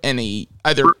 Of any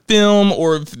either film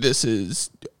or if this is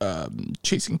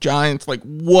Chasing Giants, if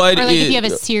you have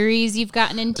a series you've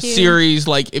gotten into?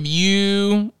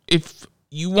 If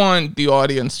you want the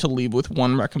audience to leave with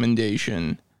one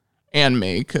recommendation, and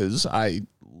me, because I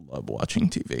love watching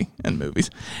TV and movies,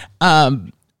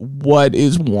 what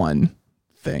is one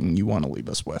thing you want to leave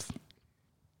us with?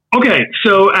 Okay,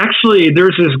 so actually,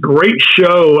 there's this great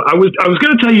show. I was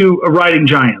going to tell you Riding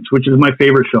Giants, which is my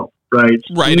favorite film. Right,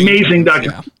 amazing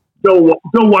documentary. Yeah. Go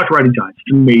watch Riding Giants.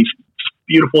 It's amazing. It's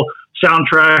beautiful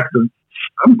soundtrack.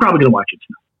 I'm probably going to watch it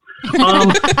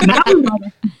tonight. Now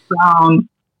I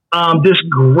found this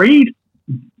great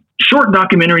short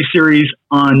documentary series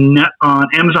on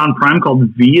Amazon Prime called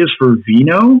V is for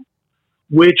Vino,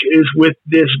 which is with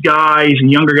this guy. He's a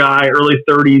younger guy, early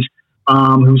 30s,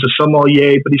 who's a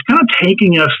sommelier, but he's kind of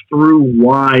taking us through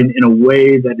wine in a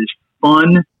way that is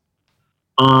fun.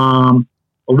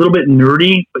 A little bit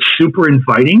nerdy, but super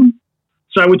inviting.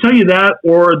 So I would tell you that,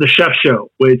 or The Chef Show,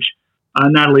 which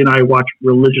Natalie and I watch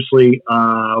religiously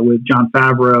with Jon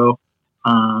Favreau.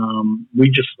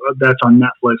 That's on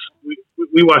Netflix.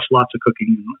 We watch lots of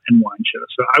cooking and wine shows.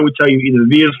 So I would tell you either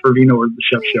V is for Vino or The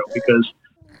Chef Show, because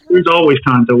there's always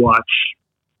time to watch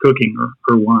cooking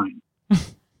or wine.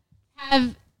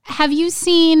 Have you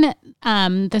seen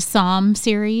the Somm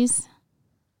series?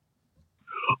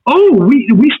 Oh,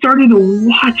 we started to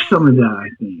watch some of that, I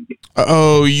think.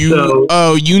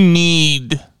 You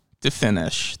need to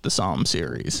finish the Somm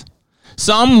series.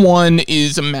 Somm 1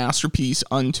 is a masterpiece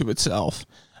unto itself.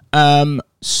 The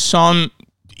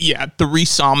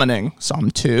resommoning,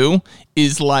 Somm 2,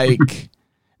 is like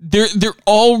they're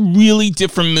all really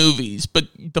different movies, but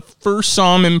the first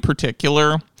Somm in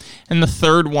particular, and the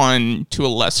third one to a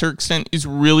lesser extent, is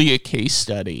really a case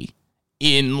study.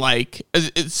 In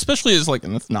especially as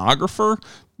an ethnographer,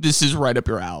 this is right up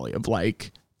your alley of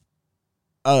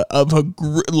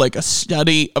a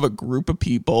study of a group of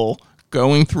people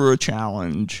going through a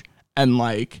challenge and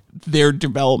their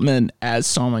development as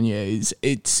sommeliers.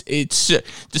 It's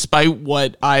despite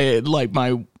what I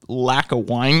my lack of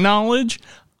wine knowledge,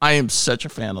 I am such a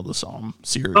fan of the Somm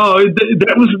series. Oh,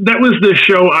 that was the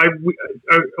show I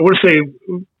want to say.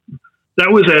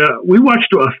 We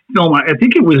watched a film. I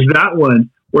think it was that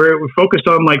one where it was focused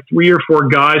on 3 or 4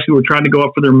 guys who were trying to go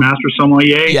up for their master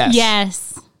sommelier.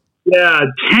 Yes. Yeah,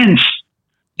 tense.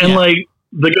 And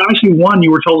the guys who won, you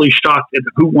were totally shocked at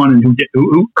who won and who did,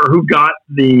 who got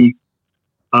the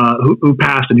who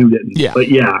passed and who didn't. Yeah. But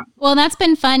yeah. Well, that's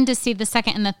been fun to see the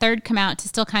second and the third come out to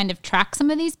still kind of track some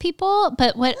of these people.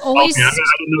 But what always I didn't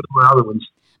know there were other ones.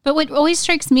 But what always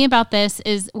strikes me about this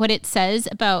is what it says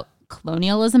about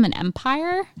colonialism and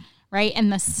empire, right?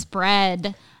 And the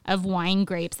spread of wine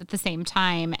grapes at the same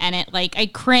time. And it I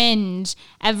cringe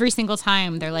every single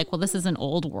time they're like, well, this is an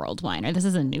old world wine or this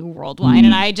is a new world wine.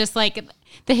 And I just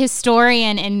the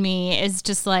historian in me is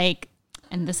just and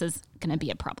this is going to be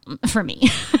a problem for me.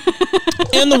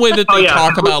 And the way that they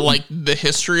talk about like the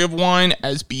history of wine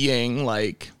as being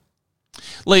like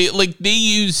they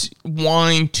use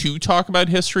wine to talk about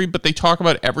history, but they talk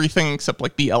about everything except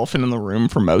like the elephant in the room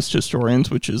for most historians,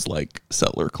 which is like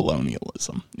settler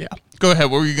colonialism. Yeah. Go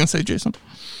ahead. What were you going to say, Jason?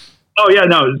 Oh yeah,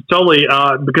 no, totally.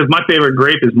 Because my favorite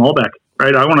grape is Malbec,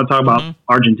 right? I want to talk about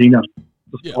Argentina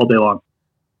all day long.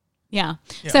 Yeah.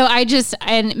 So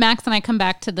and Max and I come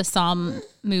back to the Psalm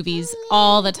movies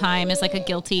all the time as like a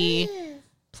guilty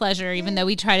pleasure, even though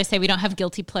we try to say we don't have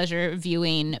guilty pleasure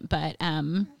viewing, but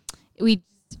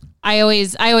I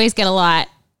always get a lot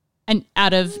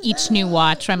out of each new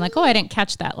watch where I'm like, oh, I didn't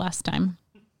catch that last time.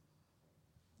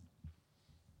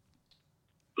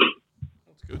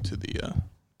 Let's go to the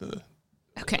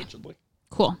okay. Allegedly.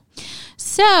 Cool.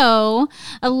 So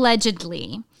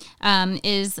allegedly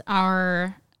is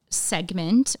our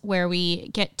segment where we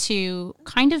get to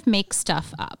kind of make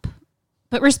stuff up,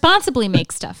 but responsibly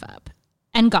make stuff up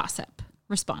and gossip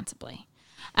responsibly.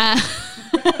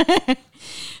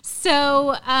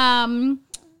 So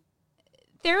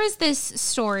there was this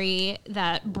story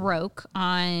that broke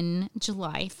on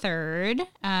July 3rd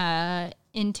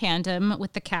in tandem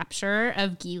with the capture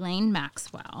of Ghislaine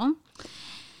Maxwell.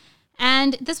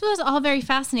 And this was all very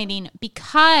fascinating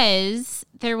because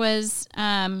there was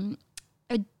a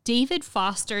David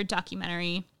Foster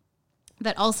documentary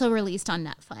that also released on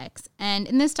Netflix. And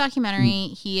in this documentary,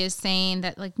 he is saying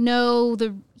that, like, no,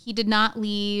 he did not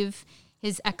leave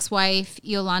his ex-wife,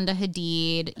 Yolanda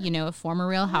Hadid, a former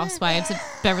Real Housewives of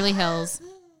Beverly Hills,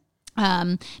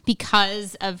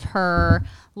 because of her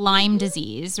Lyme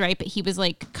disease, right? But he was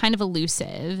like kind of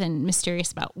elusive and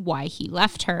mysterious about why he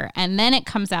left her. And then it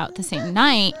comes out the same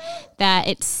night that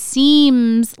it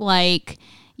seems like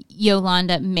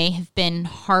Yolanda may have been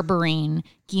harboring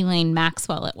Ghislaine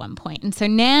Maxwell at one point. And so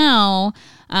now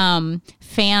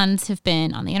fans have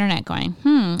been on the internet going,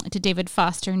 did David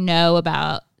Foster know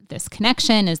about this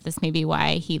connection? Is this maybe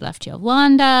why he left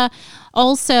Yolanda?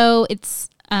 Also, it's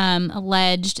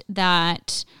alleged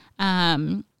that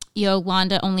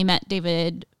Yolanda only met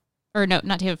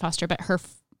not David Foster, but her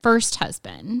first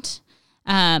husband.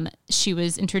 She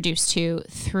was introduced to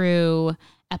through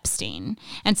Epstein.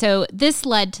 And so this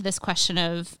led to this question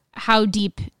of how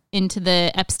deep into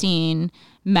the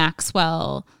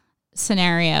Epstein-Maxwell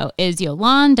scenario is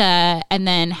Yolanda, and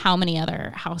then how many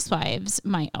other housewives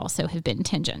might also have been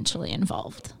tangentially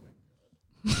involved.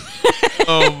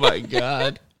 Oh my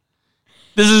God.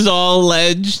 This is all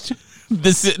alleged.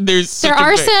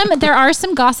 There are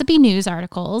some gossipy news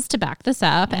articles to back this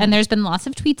up, and there's been lots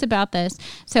of tweets about this.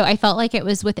 So I felt like it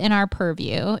was within our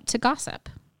purview to gossip.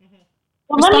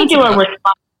 Well, let me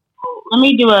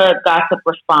do a gossip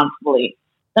responsibly.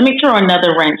 Let me throw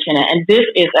another wrench in it, and this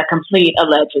is a complete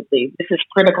allegedly. This is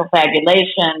critical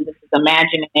fabulation. This is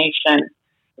imagination.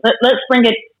 Let's bring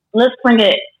it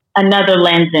another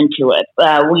lens into it.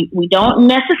 We don't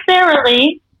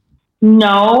necessarily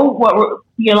know what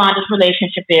Yolanda's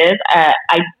relationship is. I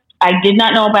did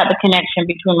not know about the connection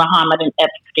between Muhammad and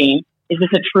Epstein. Is this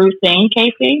a true thing,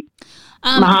 Casey?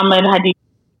 Muhammad Hadid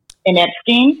and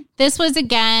Epstein? This was,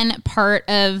 again, part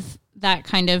of that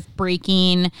kind of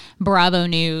breaking Bravo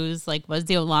news, like, was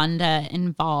Yolanda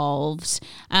involved?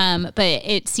 But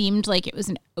it seemed like it was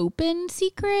an open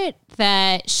secret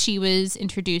that she was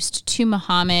introduced to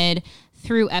Muhammad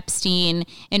through Epstein,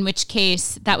 in which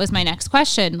case that was my next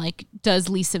question. Like, does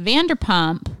Lisa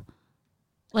Vanderpump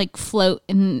float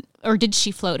in, or did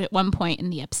she float at one point in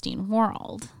the Epstein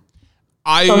world?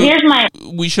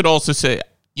 We should also say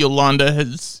Yolanda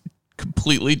has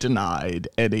completely denied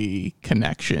any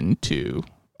connection to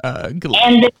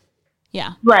Ghislaine.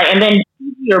 Right. And then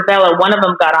Gigi or Bella, one of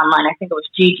them got online, I think it was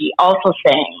Gigi, also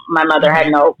saying my mother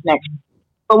had no connection.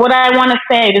 But what I want to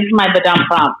say, this is my badum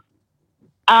bump.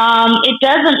 It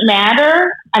doesn't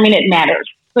matter. I mean, it matters,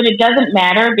 but it doesn't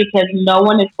matter because no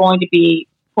one is going to be,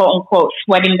 quote unquote,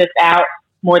 sweating this out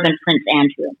more than Prince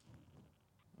Andrew.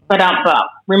 Badum bump.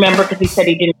 Remember, because he said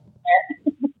he didn't.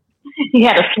 He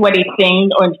had a sweaty thing,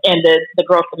 and the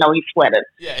girls said no, he sweated.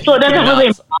 Yeah, so it doesn't really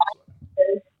matter.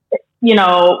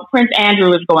 Prince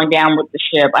Andrew is going down with the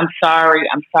ship. I'm sorry,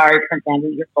 Prince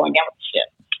Andrew, you're going down with the ship.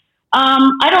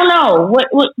 I don't know.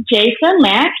 What Jason,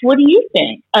 Max, what do you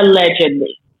think?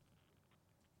 Allegedly.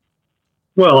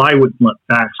 Well, I wouldn't let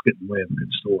facts get in the way of a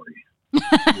good story.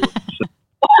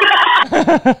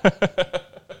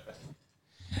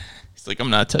 It's like,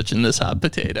 I'm not touching this hot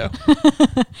potato.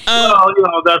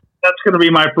 Well, that's going to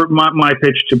be my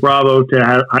pitch to Bravo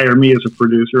to hire me as a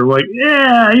producer. Like,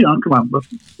 come on,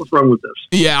 what's wrong with this?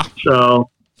 Yeah. So,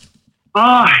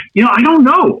 I don't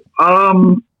know.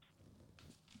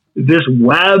 this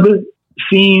web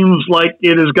seems like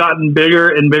it has gotten bigger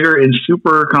and bigger and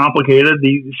super complicated.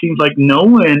 It seems like no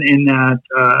one in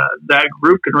that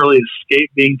group can really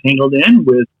escape being tangled in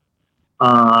with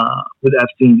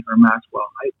Epstein or Maxwell.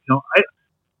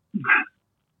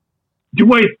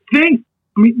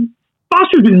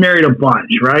 Foster's been married a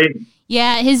bunch, right?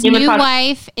 Yeah, his new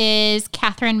wife is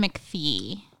Catherine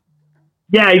McPhee.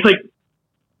 Yeah, he's like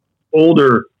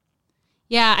older.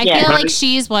 Yeah, I feel like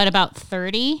she's about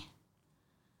 30?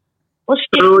 Well,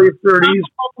 early 30s.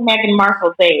 Meghan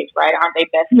Markle's age, right? Aren't they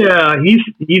best? Yeah,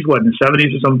 he's what, in the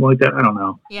 70s or something like that? I don't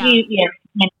know. Yeah.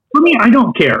 For me, I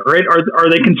don't care, right? Are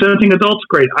they consenting adults?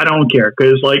 Great, I don't care,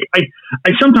 because like I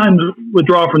sometimes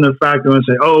withdraw from the fact that I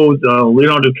say, oh,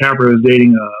 Leonardo DiCaprio is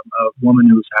dating a woman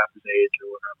who's half his age or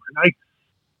whatever.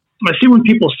 And I see when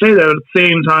people say that, at the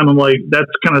same time, I'm like, that's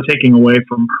kind of taking away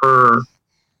from her,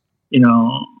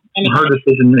 her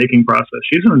decision making process.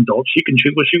 She's an adult; she can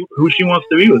choose who she wants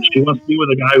to be with. She wants to be with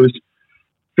a guy who's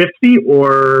 50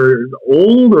 or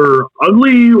old or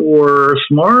ugly or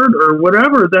smart or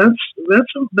whatever. That's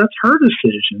her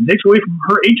decision. It takes away from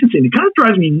her agency. And it kind of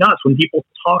drives me nuts when people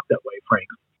talk that way,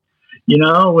 frankly.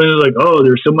 When it's like, oh,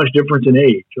 there's so much difference in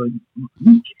age.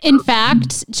 In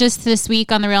fact, just this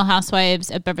week on The Real Housewives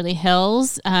of Beverly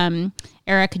Hills,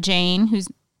 Erica Jane, who's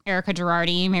Erica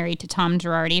Girardi, married to Tom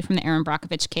Girardi from the Aaron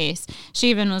Brockovich case. She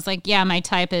even was like, yeah, my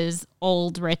type is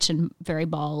old, rich, and very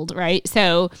bald, right?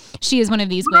 So she is one of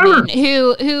these women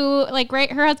who like,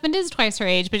 right, her husband is twice her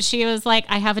age, but she was like,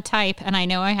 I have a type, and I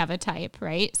know I have a type,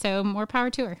 right? So more power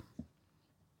to her.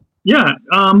 Yeah.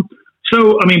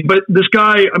 But this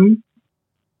guy,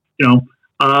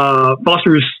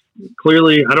 Foster's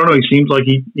clearly, I don't know, he seems like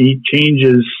he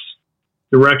changes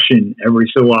direction every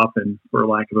so often, for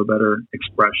lack of a better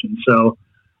expression. So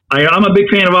I'm a big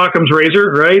fan of Occam's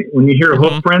razor, right? When you hear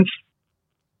hoof prints,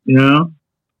 I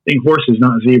think horses,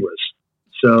 not zebras.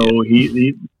 So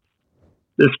he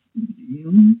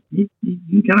kind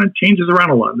of changes around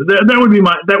a lot. That would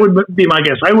be my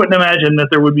guess. I wouldn't imagine that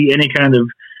there would be any kind of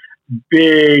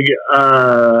big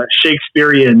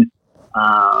Shakespearean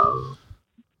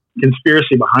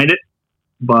conspiracy behind it,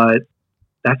 but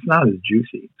that's not as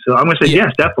juicy. So I'm going to say,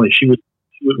 yes, definitely. She was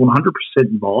 100%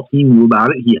 involved. He knew about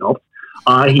it. He helped.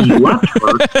 He left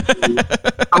her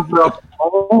to cover up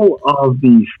all of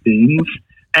these things.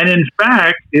 And in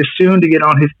fact, is soon to get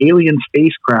on his alien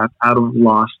spacecraft out of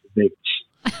Las Vegas.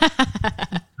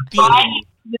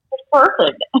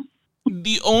 Perfect.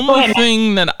 The only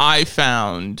thing that I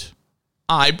found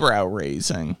eyebrow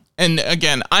raising, and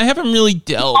again, I haven't really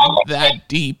delved that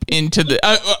deep into the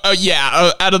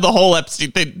out of the whole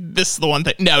Epstein thing, this is the one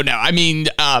thing. No, I mean,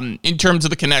 in terms of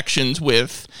the connections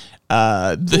with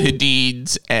the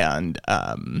Hadids and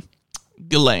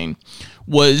Ghislaine,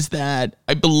 was that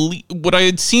I believe what I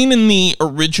had seen in the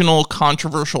original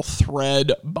controversial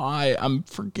thread by, I'm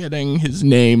forgetting his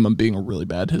name, I'm being a really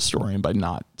bad historian by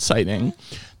not citing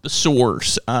the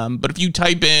source, but if you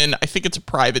type in, I think it's a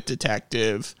private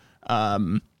detective,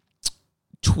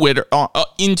 Twitter,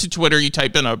 into Twitter, you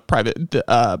type in a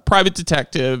private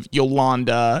detective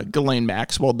Yolanda Ghislaine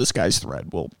Maxwell, this guy's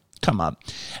thread will come up.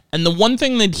 And the one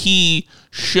thing that he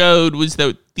showed was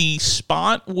that the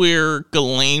spot where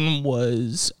Ghislaine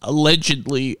was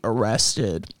allegedly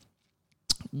arrested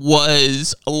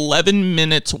was 11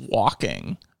 minutes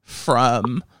walking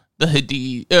from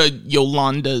the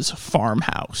Yolanda's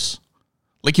farmhouse.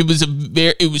 Like it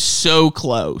was so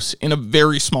close in a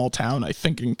very small town, I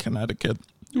think in Connecticut.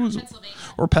 But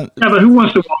who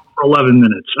wants to walk for 11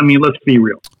 minutes? I mean, let's be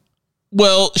real.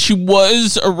 Well, she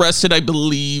was arrested, I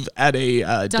believe, at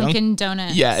a Dunkin'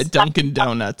 Donuts. Yeah, at Dunkin'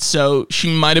 Donuts. So she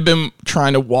might have been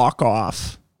trying to walk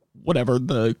off whatever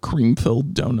the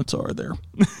cream-filled donuts are there.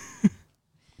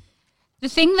 The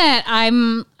thing that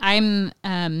I'm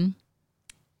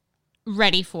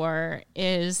ready for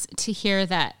is to hear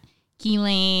that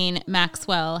Ghislaine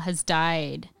Maxwell has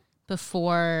died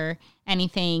before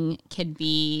anything could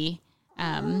be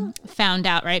found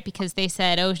out, right? Because they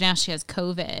said, oh, now she has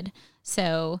COVID.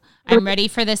 So I'm ready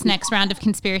for this next round of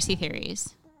conspiracy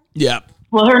theories. Yeah.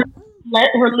 Well, her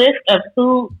list of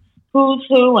who's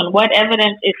who and what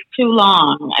evidence is too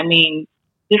long. I mean,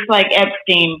 just like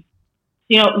Epstein,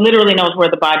 literally knows where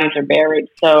the bodies are buried.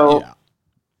 So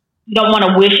you don't want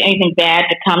to wish anything bad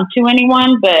to come to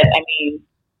anyone, but I mean,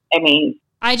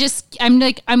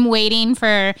 I'm waiting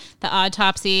for the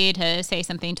autopsy to say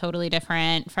something totally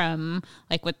different from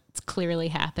like what's clearly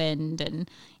happened. And,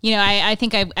 I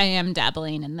think I am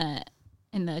dabbling in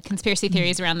the conspiracy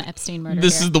theories around the Epstein murder.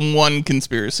 This is the one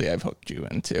conspiracy I've hooked you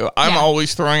into. I'm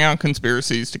always throwing out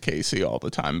conspiracies to Casey all the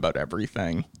time about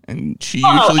everything. And she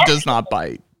usually does not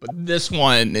bite. But this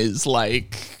one is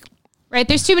like... Right,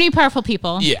 there's too many powerful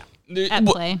people. Yeah. At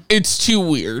play. It's too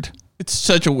weird. It's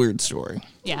such a weird story.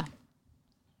 Yeah.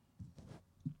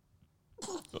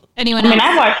 Anyone I mean, else?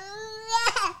 I watched.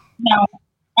 No,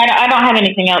 I don't have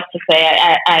anything else to say.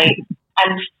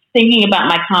 I'm thinking about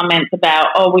my comments about,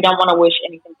 oh, we don't want to wish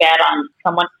anything bad on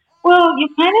someone. Well, you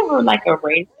kind of are like a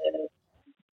racist.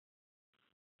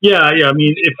 Yeah. I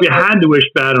mean, if you had to wish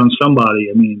bad on somebody,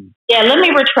 I mean. Yeah, let me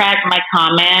retract my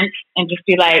comments and just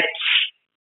be like,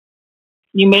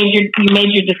 you made your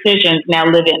decisions. Now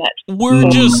live in it. We're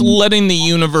just letting the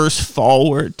universe fall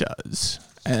where it does,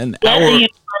 and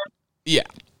yeah,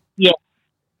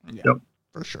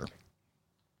 for sure.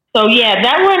 So yeah,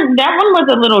 that one was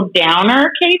a little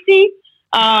downer, Casey.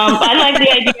 I like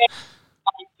the idea.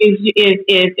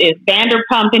 Is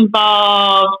Vanderpump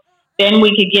involved? Then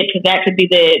we could get to that. Could be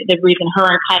the reason her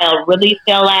and Kyle really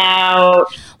fell out.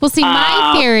 Well, see,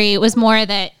 my theory was more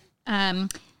that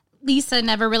Lisa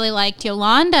never really liked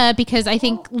Yolanda because I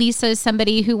think Lisa is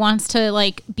somebody who wants to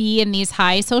like be in these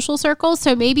high social circles.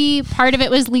 So maybe part of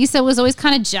it was Lisa was always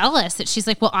kind of jealous that she's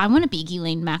like, well, I want to be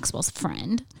Ghislaine Maxwell's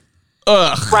friend.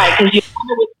 Ugh. Right, because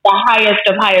Yolanda was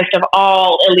the highest of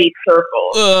all elite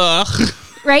circles. Ugh.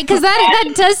 Right, because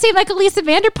that does seem like a Lisa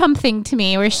Vanderpump thing to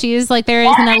me, where she's like, there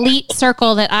is an elite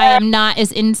circle that I am not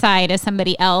as inside as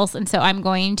somebody else, and so I'm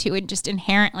going to just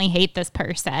inherently hate this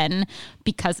person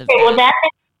because of that. Well, that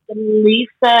makes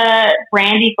Lisa,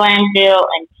 Brandy Glanville,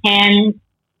 and Ken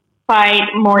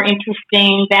fight more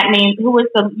interesting. That means, who was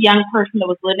the young person that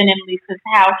was living in Lisa's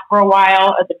house for a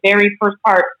while at the very first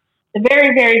part, the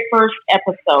very, very first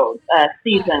episode,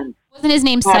 season? Wasn't his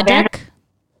name Cedric?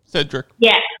 Cedric.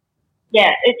 Yes.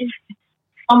 Yes, it's just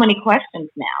so many questions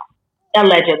now,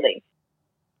 allegedly.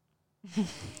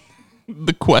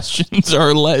 The questions are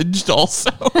alleged also.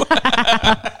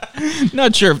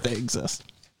 Not sure if they exist.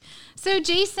 So,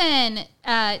 Jason,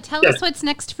 tell us what's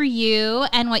next for you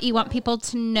and what you want people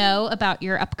to know about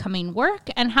your upcoming work,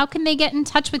 and how can they get in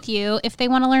touch with you if they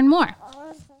want to learn more?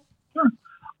 Sure.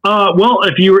 Well,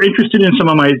 if you were interested in some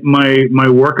of my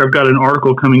work, I've got an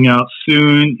article coming out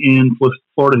soon in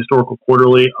Florida Historical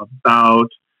Quarterly about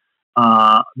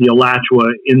the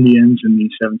Alachua Indians in the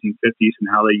 1750s and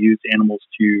how they used animals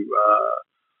to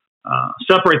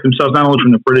separate themselves not only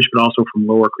from the British but also from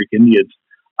Lower Creek Indians.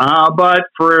 But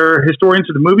for historians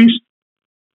of the movies,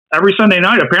 every Sunday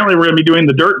night, apparently we're going to be doing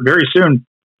The Dirt very soon.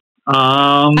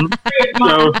 So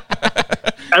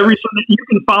every Sunday, you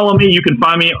can follow me. You can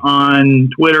find me on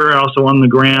Twitter, also on the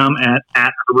gram at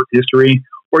Herbert History,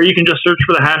 or you can just search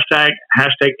for the hashtag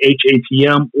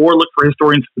HATM, or look for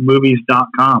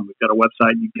historiansofthemovies.com. We've got a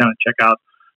website. You can kind of check out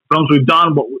the films we've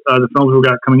done, the films we've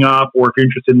got coming up, or if you're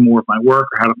interested in more of my work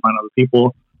or how to find other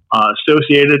people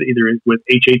associated either with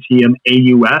HATM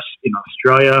AUS in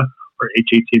Australia or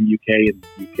HATM UK in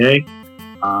the UK.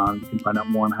 You can find out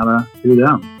more on how to do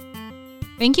them.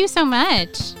 Thank you so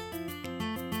much.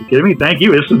 You kidding me? Thank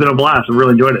you. This has been a blast. I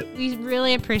really enjoyed it. We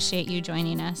really appreciate you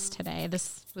joining us today.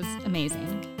 This was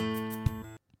amazing.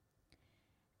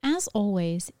 As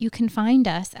always, you can find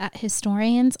us at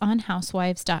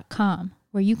historiansonhousewives.com,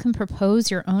 where you can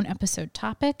propose your own episode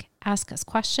topic, ask us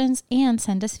questions, and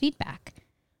send us feedback.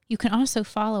 You can also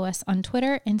follow us on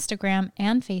Twitter, Instagram,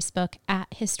 and Facebook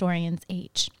at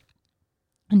HistoriansH.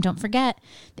 And don't forget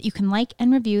that you can like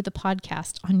and review the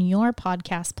podcast on your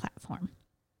podcast platform.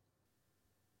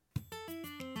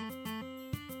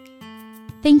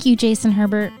 Thank you, Jason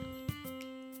Herbert.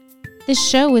 This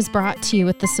show was brought to you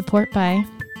with the support by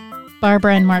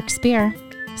Barbara and Mark Spear,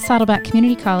 Saddleback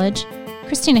Community College,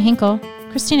 Christina Hinkle,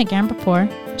 Christina Gamperpour,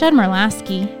 Judd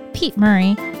Merlasky, Pete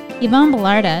Murray, Yvonne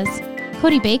Bellardes,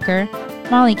 Cody Baker,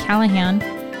 Molly Callahan,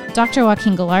 Dr.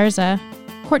 Joaquin Galarza,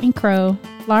 Courtney Crow,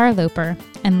 Lara Loper,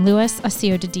 and Luis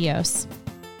Asio de Dios.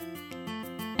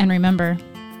 And remember,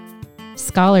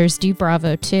 scholars do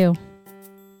bravo too.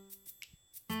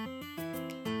 So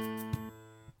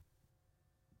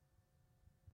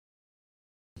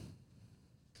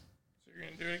you're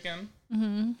going to do it again?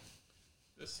 Mm-hmm.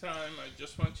 This time, I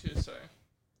just want you to say,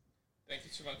 thank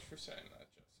you so much for saying that,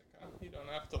 Jessica. You don't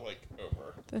have to,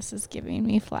 over. This is giving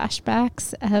me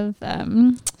flashbacks of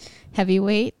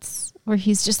Heavyweights, where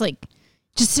he's just like,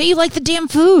 just say you like the damn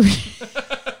food.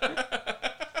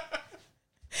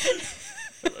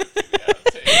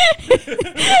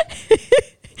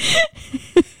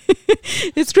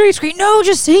 It's great. It's great. No,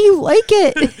 just say you like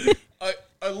it.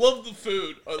 I love the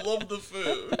food. I love the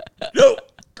food. No,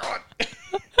 God.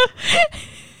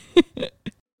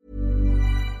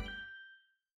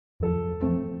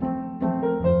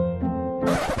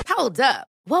 Hold up.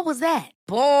 What was that?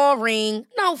 Boring.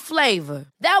 No flavor.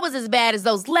 That was as bad as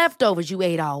those leftovers you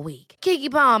ate all week. Keke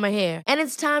Palmer here, and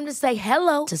it's time to say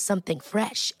hello to something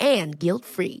fresh and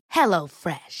guilt-free. Hello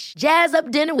Fresh. Jazz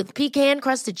up dinner with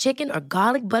pecan-crusted chicken or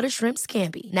garlic butter shrimp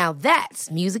scampi. Now that's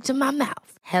music to my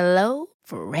mouth. Hello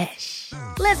Fresh.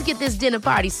 Let's get this dinner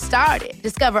party started.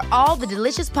 Discover all the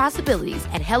delicious possibilities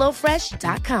at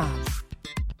HelloFresh.com.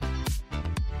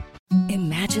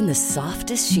 Imagine the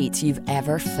softest sheets you've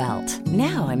ever felt.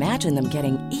 Now imagine them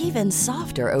getting even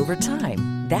softer over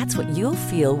time. That's what you'll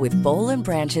feel with Boll &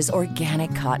 Branch's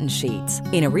organic cotton sheets.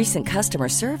 In a recent customer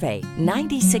survey,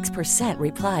 96%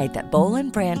 replied that Boll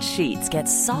 & Branch sheets get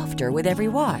softer with every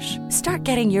wash. Start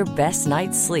getting your best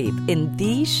night's sleep in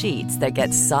these sheets that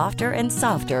get softer and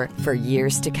softer for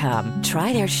years to come.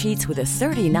 Try their sheets with a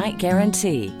 30-night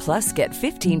guarantee. Plus, get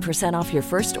 15% off your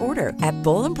first order at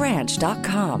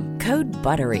bollandbranch.com. Code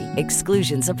BUTTERY.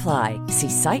 Exclusions apply. See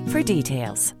site for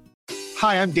details.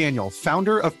 Hi, I'm Daniel,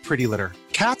 founder of Pretty Litter.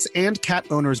 Cats and cat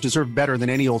owners deserve better than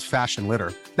any old-fashioned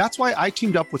litter. That's why I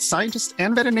teamed up with scientists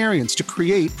and veterinarians to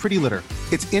create Pretty Litter.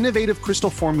 Its innovative crystal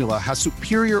formula has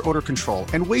superior odor control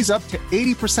and weighs up to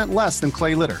 80% less than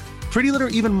clay litter. Pretty Litter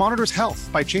even monitors health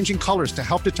by changing colors to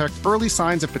help detect early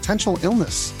signs of potential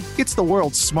illness. It's the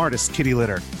world's smartest kitty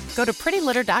litter. Go to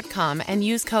prettylitter.com and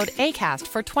use code ACAST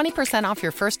for 20% off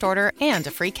your first order and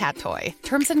a free cat toy.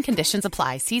 Terms and conditions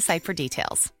apply. See site for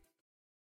details.